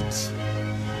Lords.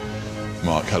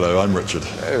 Mark, hello, I'm Richard.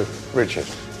 Oh, Richard.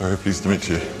 Very pleased to meet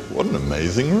you. What an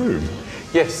amazing room.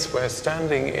 Yes, we're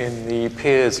standing in the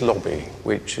Peers Lobby,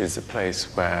 which is a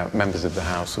place where members of the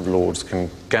House of Lords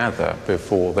can gather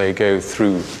before they go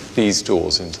through these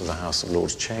doors into the House of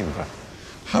Lords chamber.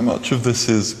 How much of this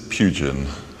is Pugin?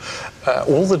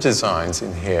 All the designs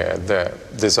in here, they're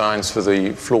designs for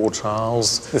the floor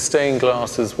tiles, the stained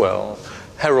glass as well.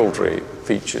 Heraldry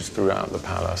features throughout the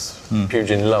palace.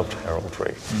 Pugin loved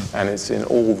heraldry, and it's in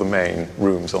all the main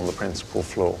rooms on the principal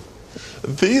floor.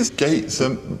 These gates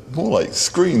are more like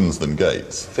screens than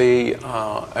gates. They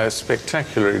are a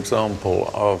spectacular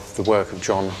example of the work of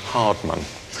John Hardman,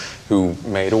 who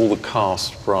made all the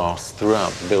cast brass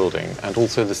throughout the building, and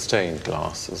also the stained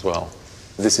glass as well.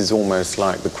 This is almost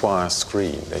like the choir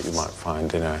screen that you might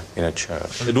find in a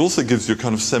church. It also gives you a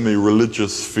kind of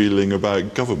semi-religious feeling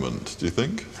about government, do you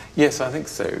think? Yes, I think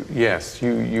so, yes.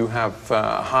 You have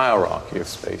a hierarchy of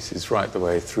spaces right the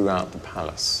way throughout the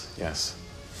palace, yes.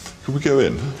 Could we go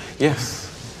in?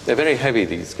 Yes. They're very heavy,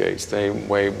 these gates. They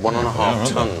weigh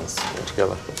 1.5 tons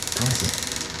altogether.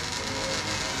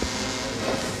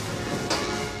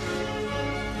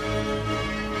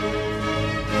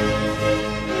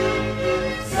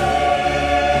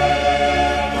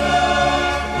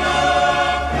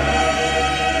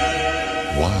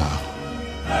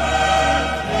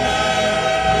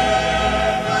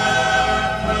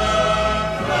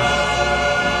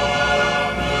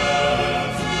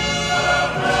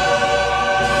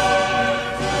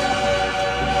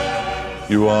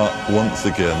 You are once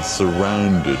again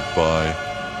surrounded by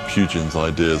Pugin's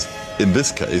ideas. In this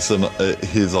case,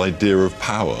 his idea of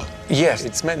power. Yes,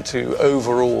 it's meant to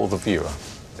overawe the viewer.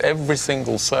 Every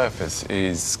single surface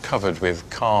is covered with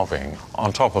carving.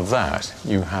 On top of that,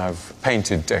 you have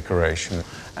painted decoration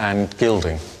and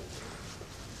gilding.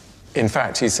 In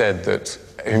fact, he said that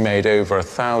he made over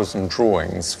 1,000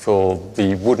 drawings for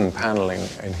the wooden panelling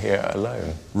in here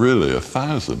alone. Really,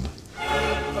 1,000?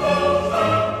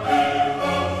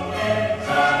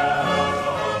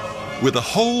 With the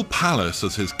whole palace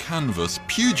as his canvas,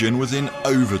 Pugin was in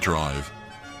overdrive.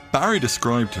 Barry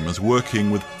described him as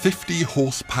working with 50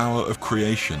 horsepower of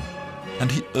creation,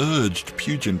 and he urged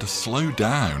Pugin to slow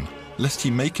down, lest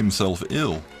he make himself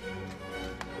ill.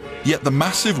 Yet the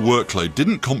massive workload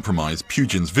didn't compromise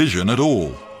Pugin's vision at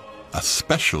all,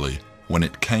 especially when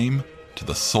it came to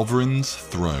the sovereign's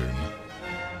throne.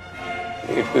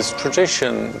 It was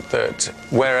tradition that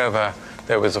wherever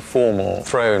there was a formal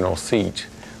throne or seat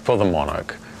for the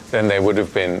monarch, then there would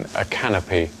have been a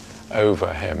canopy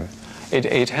over him.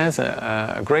 It has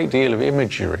a great deal of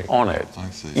imagery on it. I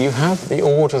see. You have the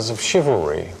orders of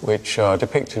chivalry, which are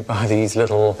depicted by these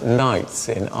little knights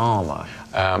in armour.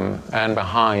 And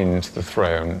behind the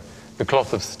throne, the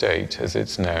cloth of state, as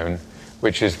it's known,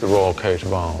 which is the royal coat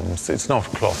of arms. It's not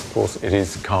cloth, of course, it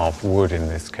is carved wood in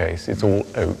this case. It's all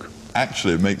oak.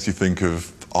 Actually, it makes you think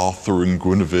of Arthur and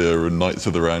Guinevere and Knights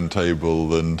of the Round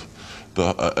Table and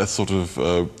a sort of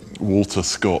Walter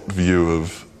Scott view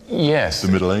of the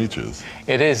Middle Ages.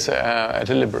 It is a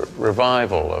deliberate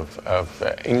revival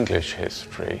of English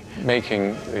history,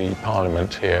 making the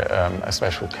Parliament here a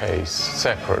special case,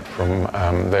 separate from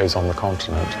those on the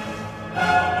continent.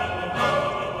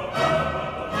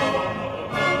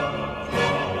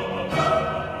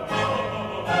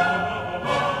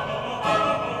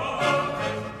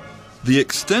 The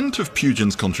extent of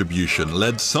Pugin's contribution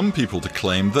led some people to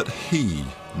claim that he,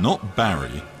 not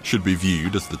Barry, should be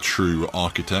viewed as the true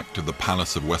architect of the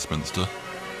Palace of Westminster.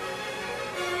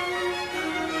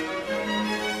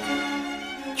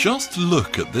 Just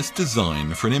look at this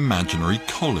design for an imaginary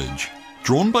college,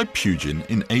 drawn by Pugin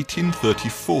in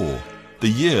 1834, the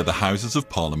year the Houses of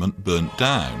Parliament burnt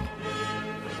down.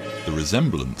 The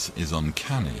resemblance is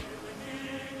uncanny.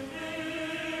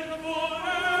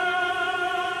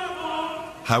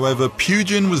 However,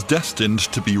 Pugin was destined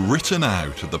to be written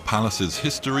out of the palace's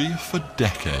history for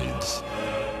decades.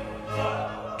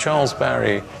 Charles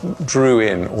Barry drew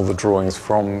in all the drawings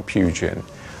from Pugin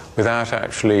without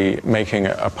actually making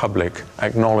a public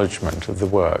acknowledgement of the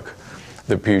work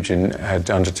that Pugin had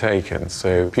undertaken.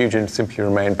 So Pugin simply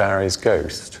remained Barry's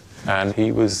ghost, and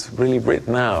he was really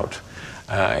written out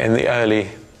in the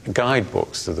early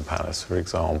guidebooks to the palace, for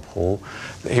example.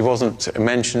 He wasn't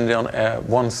mentioned on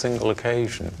one single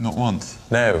occasion. Not once?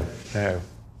 No, no.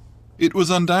 It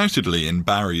was undoubtedly in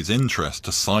Barry's interest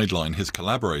to sideline his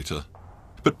collaborator,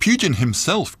 but Pugin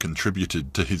himself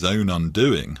contributed to his own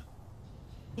undoing.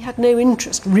 He had no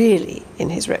interest, really,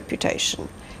 in his reputation.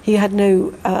 He had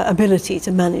no ability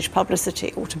to manage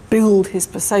publicity or to build his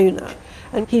persona.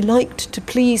 And he liked to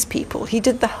please people. He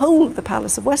did the whole of the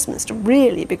Palace of Westminster,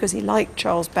 really, because he liked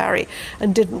Charles Barry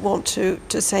and didn't want to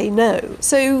say no.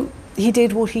 So he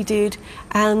did what he did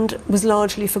and was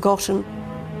largely forgotten.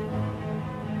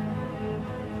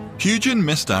 Pugin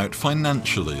missed out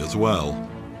financially as well.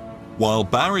 While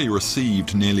Barry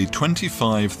received nearly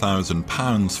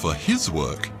 £25,000 for his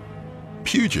work,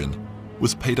 Pugin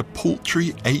was paid a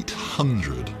paltry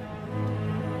 £800.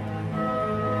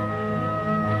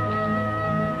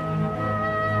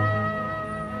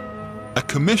 A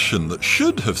commission that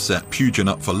should have set Pugin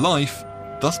up for life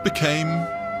thus became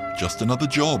just another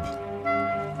job.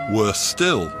 Worse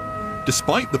still,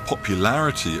 despite the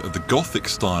popularity of the Gothic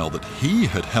style that he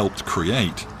had helped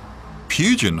create,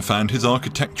 Pugin found his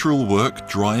architectural work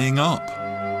drying up.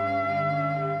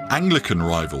 Anglican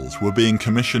rivals were being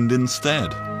commissioned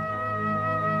instead.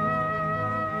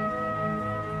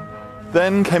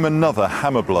 Then came another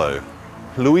hammer blow.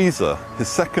 Louisa, his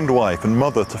second wife and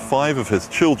mother to 5 of his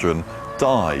children,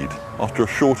 died after a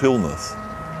short illness.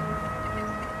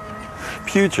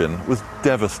 Pugin was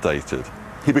devastated.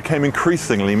 He became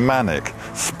increasingly manic,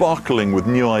 sparkling with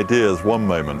new ideas one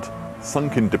moment,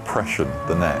 sunk in depression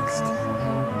the next.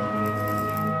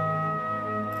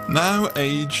 Now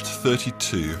aged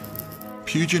 32,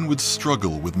 Pugin would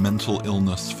struggle with mental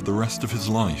illness for the rest of his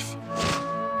life.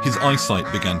 His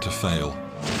eyesight began to fail,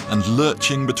 and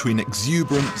lurching between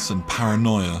exuberance and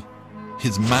paranoia,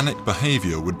 his manic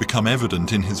behaviour would become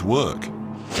evident in his work.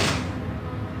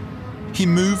 He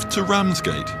moved to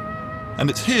Ramsgate, and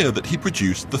it's here that he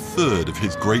produced the third of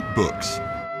his great books,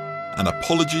 An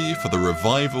Apology for the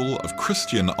Revival of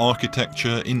Christian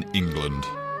Architecture in England.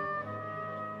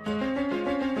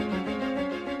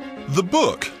 The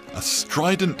book, a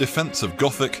strident defence of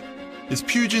Gothic, is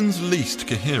Pugin's least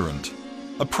coherent,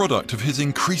 a product of his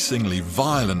increasingly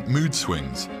violent mood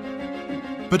swings.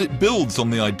 But it builds on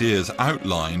the ideas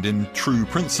outlined in True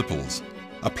Principles,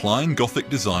 applying Gothic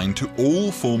design to all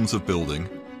forms of building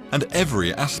and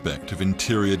every aspect of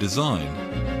interior design.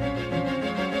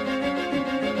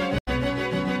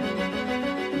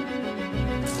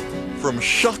 From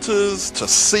shutters to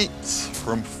seats,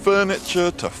 from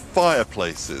furniture to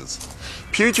fireplaces,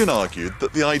 Pugin argued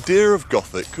that the idea of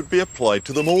Gothic could be applied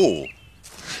to them all.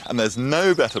 And there's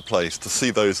no better place to see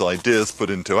those ideas put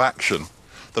into action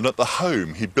than at the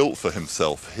home he built for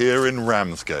himself here in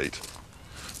Ramsgate,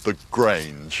 the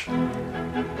Grange.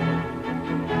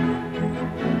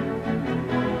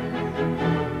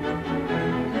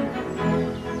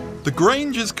 The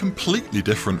Grange is completely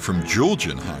different from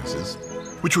Georgian houses,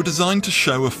 which were designed to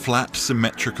show a flat,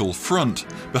 symmetrical front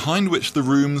behind which the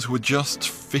rooms were just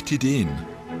fitted in.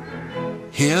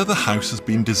 Here the house has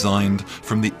been designed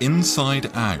from the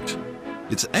inside out,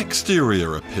 its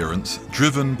exterior appearance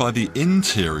driven by the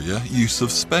interior use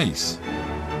of space.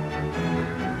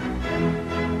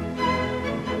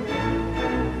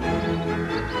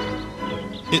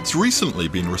 It's recently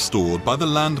been restored by the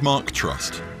Landmark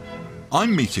Trust.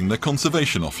 I'm meeting their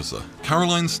conservation officer,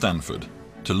 Caroline Stanford,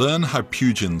 to learn how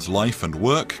Pugin's life and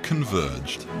work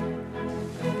converged.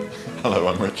 Hello,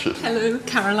 I'm Richard. Hello,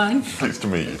 Caroline. Pleased to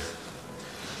meet you.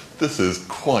 This is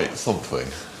quite something.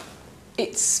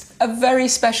 It's a very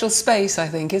special space, I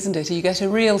think, isn't it? You get a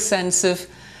real sense of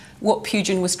what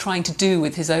Pugin was trying to do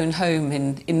with his own home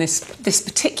in this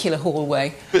particular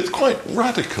hallway. It's quite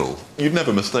radical. You'd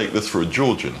never mistake this for a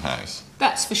Georgian house.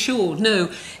 That's for sure.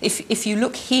 No, if you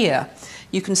look here,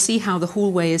 you can see how the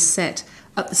hallway is set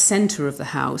at the centre of the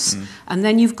house, and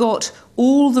then you've got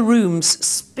all the rooms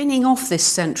spinning off this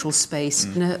central space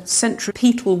in a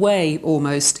centripetal way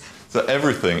almost. So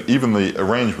everything, even the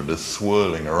arrangement, is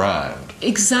swirling around.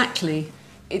 Exactly.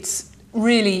 It's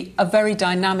really a very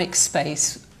dynamic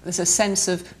space. There's a sense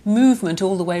of movement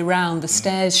all the way round, the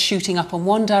stairs shooting up on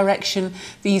one direction,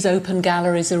 these open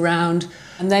galleries around,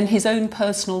 and then his own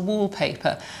personal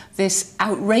wallpaper, this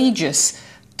outrageous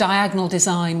diagonal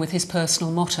design with his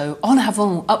personal motto, en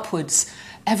avant, upwards,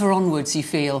 ever onwards, you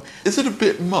feel. Is it a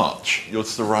bit much? You're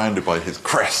surrounded by his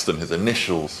crest and his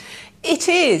initials. It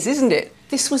is, isn't it?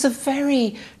 This was a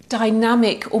very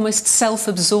dynamic, almost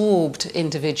self-absorbed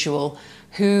individual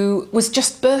who was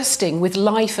just bursting with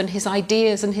life and his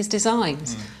ideas and his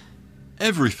designs.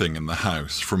 Everything in the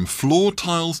house, from floor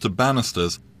tiles to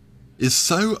banisters, is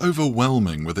so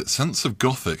overwhelming with its sense of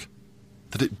Gothic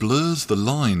that it blurs the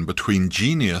line between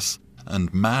genius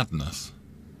and madness.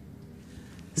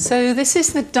 So this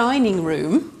is the dining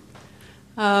room.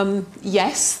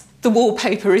 Yes, the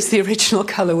wallpaper is the original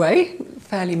colourway.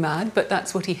 Fairly mad, but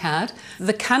that's what he had.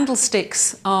 The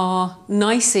candlesticks are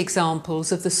nice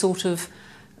examples of the sort of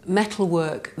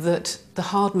metalwork that the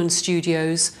Hardman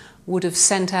studios would have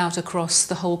sent out across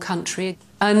the whole country.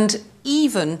 And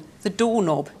even the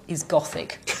doorknob is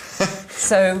Gothic.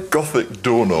 So Gothic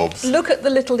doorknobs. look at the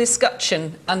little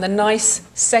escutcheon and the nice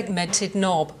segmented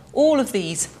knob. All of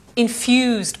these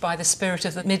infused by the spirit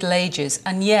of the Middle Ages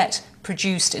and yet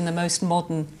produced in the most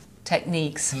modern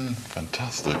techniques.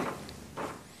 Fantastic.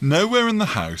 Nowhere in the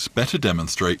house better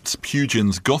demonstrates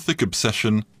Pugin's Gothic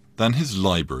obsession than his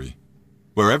library,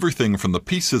 where everything from the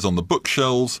pieces on the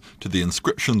bookshelves to the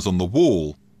inscriptions on the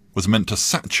wall was meant to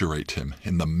saturate him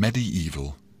in the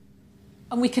medieval.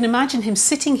 And we can imagine him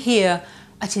sitting here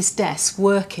at his desk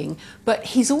working, but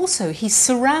he's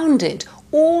surrounded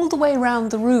all the way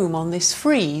around the room on this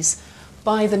frieze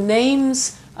by the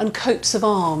names and coats of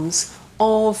arms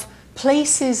of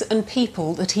places and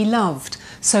people that he loved.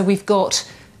 So we've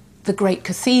got the great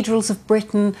cathedrals of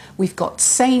Britain, we've got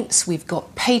saints, we've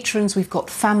got patrons, we've got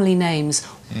family names.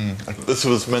 This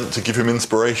was meant to give him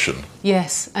inspiration.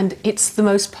 Yes, and it's the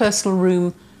most personal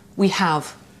room we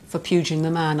have for Pugin the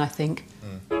man, I think.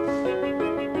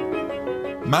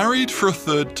 Married for a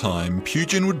third time,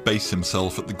 Pugin would base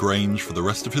himself at the Grange for the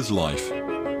rest of his life.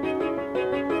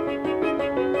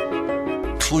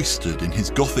 Cloistered in his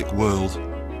Gothic world,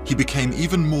 he became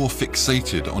even more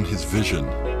fixated on his vision.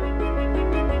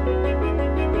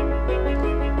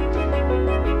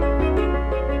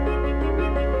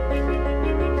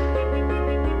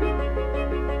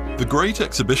 The Great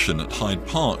Exhibition at Hyde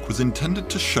Park was intended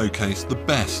to showcase the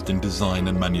best in design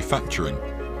and manufacturing.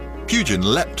 Pugin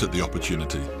leapt at the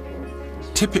opportunity.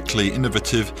 Typically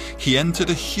innovative, he entered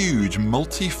a huge,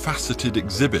 multifaceted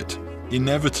exhibit,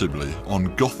 inevitably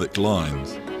on Gothic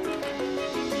lines.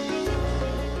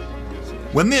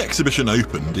 When the exhibition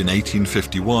opened in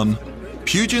 1851,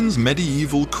 Pugin's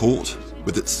medieval court,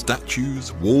 with its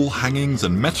statues, wall hangings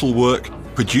and metalwork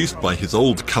produced by his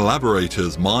old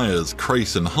collaborators Myers,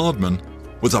 Crace and Hardman,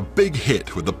 was a big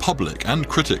hit with the public and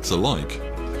critics alike.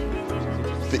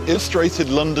 The Illustrated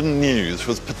London News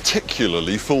was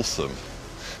particularly fulsome.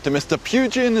 To Mr.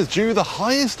 Pugin is due the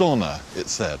highest honour, it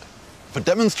said, for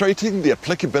demonstrating the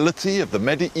applicability of the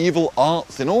medieval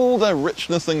arts in all their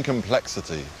richness and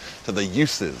complexity to the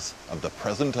uses of the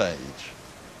present age.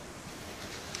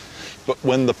 But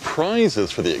when the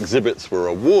prizes for the exhibits were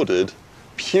awarded,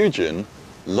 Pugin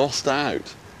lost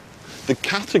out. The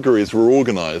categories were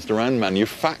organised around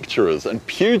manufacturers, and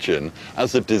Pugin,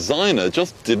 as a designer,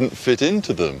 just didn't fit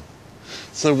into them.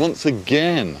 So once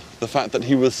again, the fact that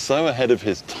he was so ahead of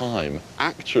his time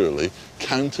actually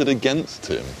counted against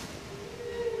him.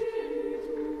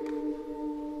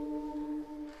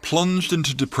 Plunged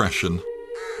into depression,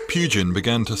 Pugin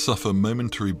began to suffer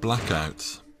momentary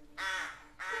blackouts.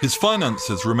 His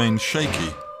finances remained shaky,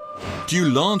 due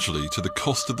largely to the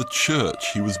cost of the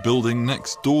church he was building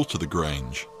next door to the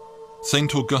Grange,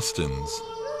 St. Augustine's.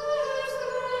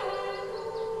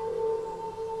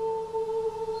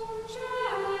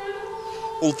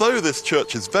 Although this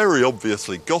church is very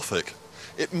obviously Gothic,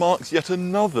 it marks yet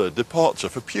another departure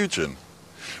for Pugin.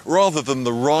 Rather than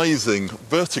the rising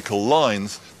vertical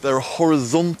lines, there are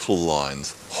horizontal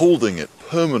lines holding it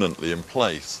permanently in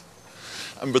place.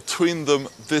 And between them,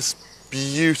 this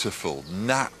beautiful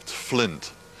napped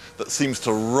flint that seems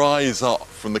to rise up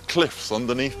from the cliffs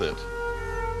underneath it.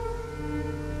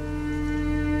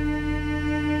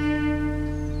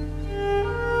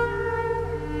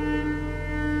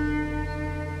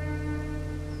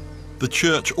 The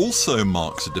church also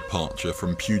marks a departure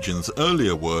from Pugin's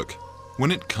earlier work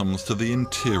when it comes to the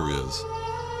interiors.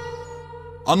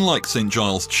 Unlike St.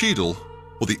 Giles Cheadle,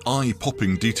 or the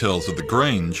eye-popping details of the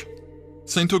Grange,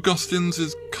 St. Augustine's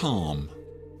is calm,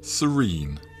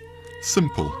 serene,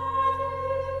 simple.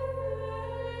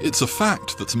 It's a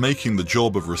fact that's making the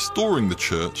job of restoring the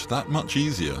church that much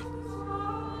easier.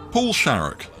 Paul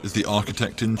Sharrock is the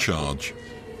architect in charge.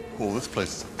 Paul, this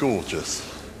place is gorgeous.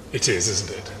 It is,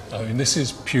 isn't it? I mean, this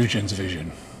is Pugin's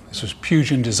vision. This was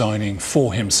Pugin designing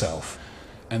for himself.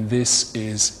 And this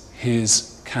is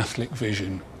his Catholic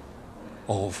vision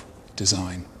of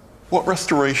design. What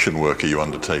restoration work are you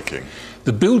undertaking?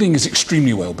 The building is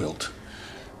extremely well built,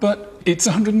 but it's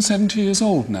 170 years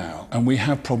old now, and we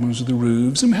have problems with the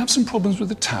roofs, and we have some problems with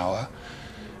the tower.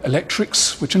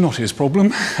 Electrics, which are not his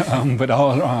problem, but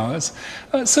are ours.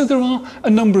 So there are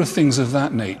a number of things of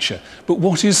that nature. But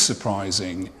what is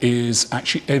surprising is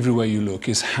actually everywhere you look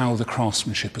is how the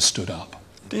craftsmanship has stood up.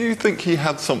 Do you think he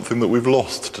had something that we've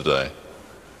lost today?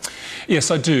 Yes,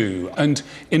 I do. And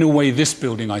in a way, this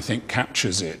building, I think,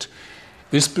 captures it.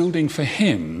 This building for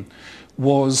him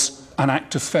was an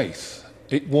act of faith.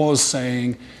 It was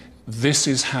saying, this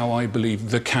is how I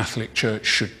believe the Catholic Church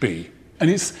should be. And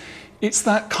it's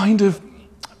that kind of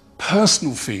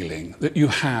personal feeling that you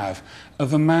have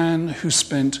of a man who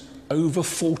spent over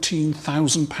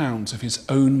 £14,000 of his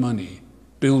own money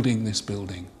building this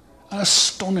building. An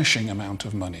astonishing amount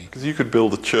of money. Because you could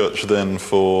build a church then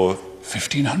for...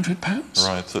 £1,500?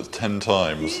 Right, so it's 10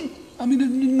 times. I mean,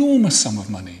 an enormous sum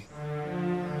of money.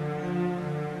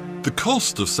 The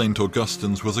cost of St.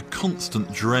 Augustine's was a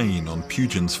constant drain on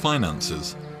Pugin's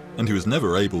finances, and he was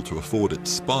never able to afford its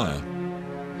spire.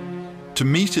 To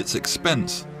meet its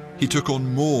expense, he took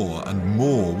on more and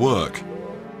more work,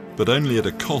 but only at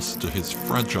a cost to his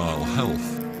fragile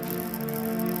health.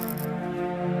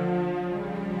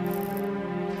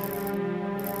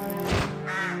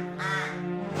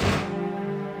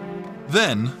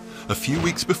 Then, a few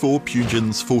weeks before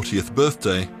Pugin's 40th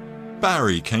birthday,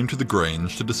 Barry came to the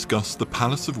Grange to discuss the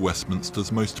Palace of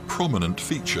Westminster's most prominent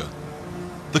feature,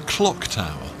 the clock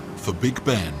tower for Big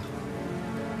Ben.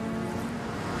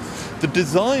 The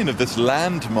design of this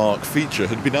landmark feature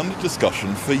had been under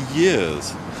discussion for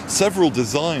years. Several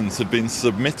designs had been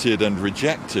submitted and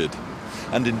rejected,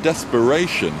 and in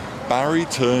desperation, Barry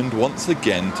turned once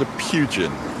again to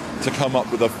Pugin to come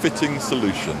up with a fitting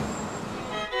solution.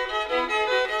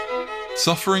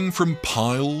 Suffering from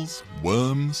piles,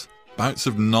 worms, bouts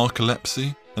of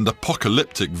narcolepsy, and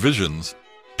apocalyptic visions,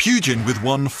 Pugin, with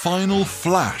one final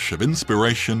flash of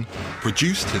inspiration,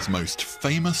 produced his most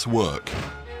famous work.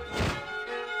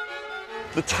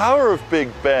 The Tower of Big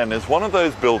Ben is one of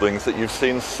those buildings that you've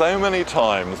seen so many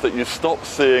times that you stop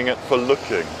seeing it for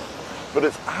looking. But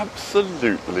it's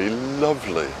absolutely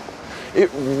lovely. It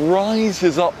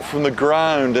rises up from the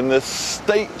ground in this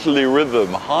stately rhythm,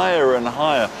 higher and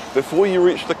higher, before you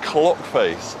reach the clock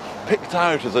face, picked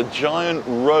out as a giant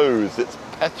rose, its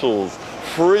petals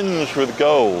fringed with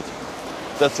gold.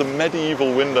 There's some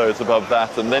medieval windows above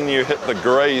that, and then you hit the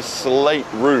grey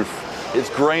slate roof. Its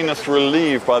greyness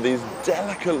relieved by these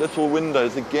delicate little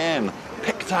windows again,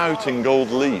 picked out in gold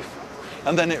leaf.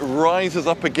 And then it rises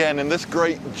up again in this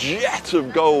great jet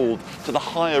of gold to the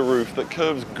higher roof that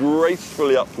curves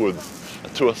gracefully upwards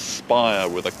to a spire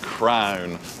with a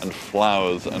crown and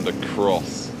flowers and a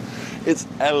cross. It's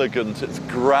elegant, it's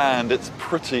grand, it's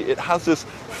pretty, it has this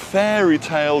fairy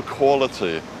tale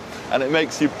quality, and it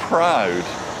makes you proud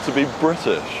to be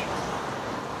British.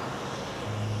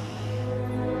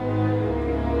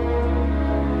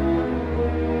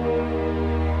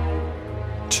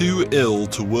 Too ill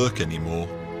to work anymore,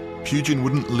 Pugin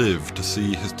wouldn't live to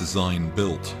see his design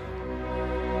built.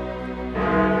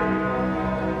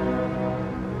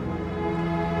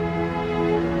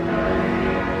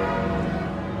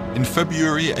 In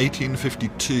February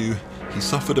 1852, he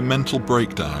suffered a mental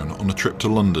breakdown on a trip to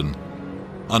London,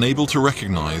 unable to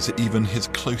recognise even his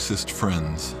closest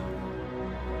friends.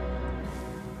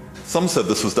 Some said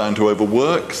this was down to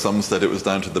overwork, some said it was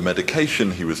down to the medication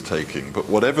he was taking, but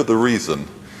whatever the reason,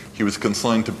 he was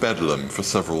consigned to Bedlam for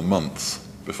several months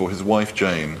before his wife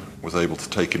Jane was able to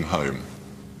take him home.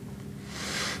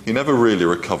 He never really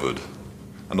recovered,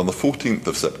 and on the 14th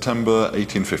of September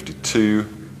 1852,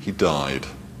 he died,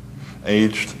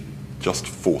 aged just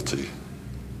 40.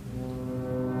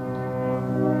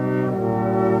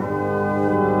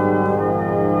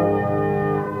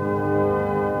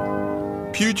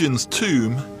 Pugin's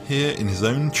tomb, here in his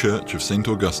own church of St.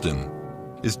 Augustine,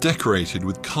 is decorated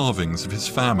with carvings of his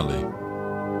family.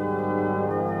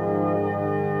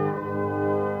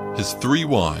 His three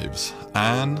wives,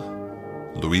 Anne,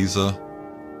 Louisa,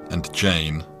 and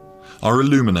Jane, are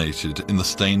illuminated in the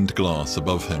stained glass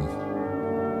above him.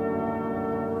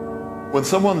 When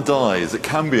someone dies, it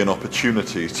can be an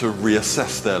opportunity to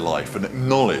reassess their life and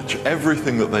acknowledge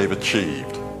everything that they've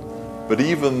achieved. But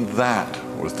even that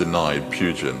was denied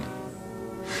Pugin.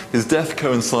 His death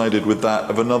coincided with that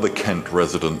of another Kent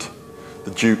resident,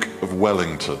 the Duke of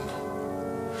Wellington.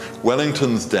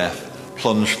 Wellington's death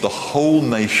plunged the whole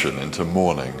nation into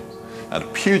mourning, and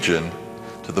Pugin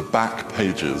to the back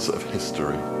pages of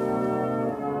history.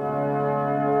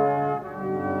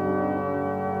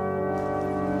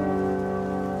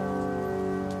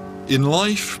 In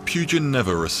life, Pugin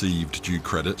never received due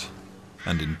credit,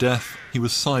 and in death he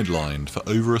was sidelined for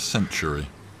over a century.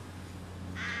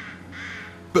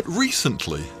 But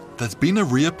recently, there's been a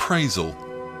reappraisal.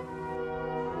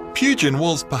 Pugin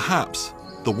was perhaps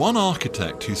the one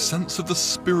architect whose sense of the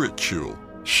spiritual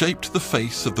shaped the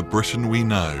face of the Britain we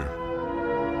know.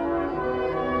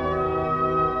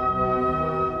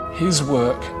 His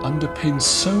work underpins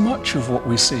so much of what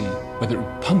we see, whether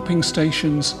it be pumping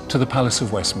stations to the Palace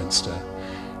of Westminster,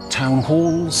 town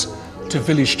halls to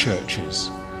village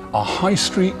churches, our high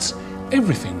streets,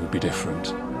 everything will be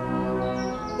different.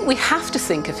 We have to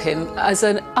think of him as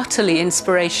an utterly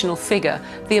inspirational figure.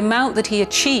 The amount that he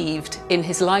achieved in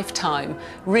his lifetime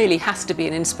really has to be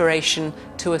an inspiration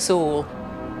to us all.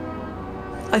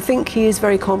 I think he is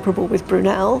very comparable with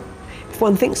Brunel. If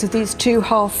one thinks of these two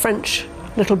half-French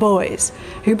little boys,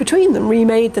 who between them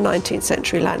remade the 19th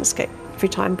century landscape. Every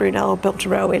time Brunel built a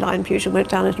railway line, Pugin went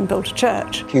down it and built a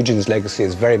church. Pugin's legacy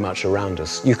is very much around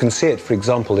us. You can see it, for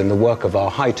example, in the work of our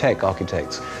high-tech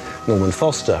architects, Norman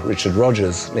Foster, Richard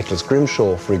Rogers, Nicholas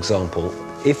Grimshaw, for example.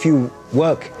 If you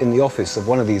work in the office of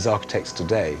one of these architects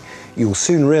today, you'll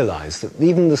soon realise that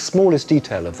even the smallest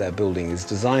detail of their building is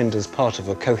designed as part of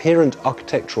a coherent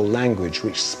architectural language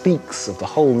which speaks of the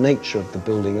whole nature of the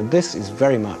building, and this is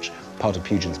very much part of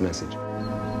Pugin's message.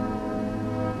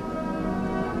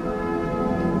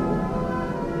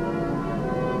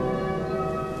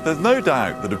 There's no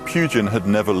doubt that if Pugin had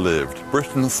never lived,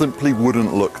 Britain simply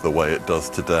wouldn't look the way it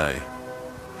does today.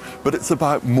 But it's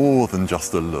about more than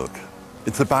just a look.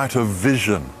 It's about a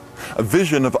vision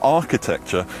of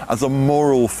architecture as a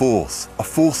moral force, a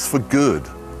force for good.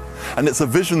 And it's a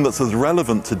vision that's as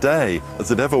relevant today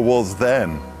as it ever was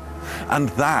then. And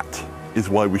that is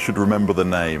why we should remember the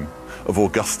name of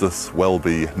Augustus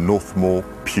Welby Northmore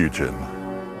Pugin.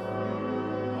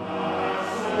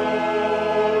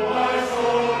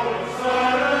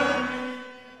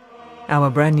 Our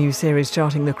brand new series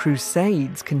charting the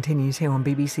Crusades continues here on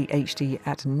BBC HD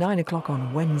at 9 o'clock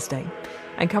on Wednesday.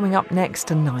 And coming up next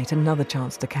tonight, another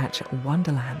chance to catch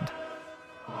Wonderland.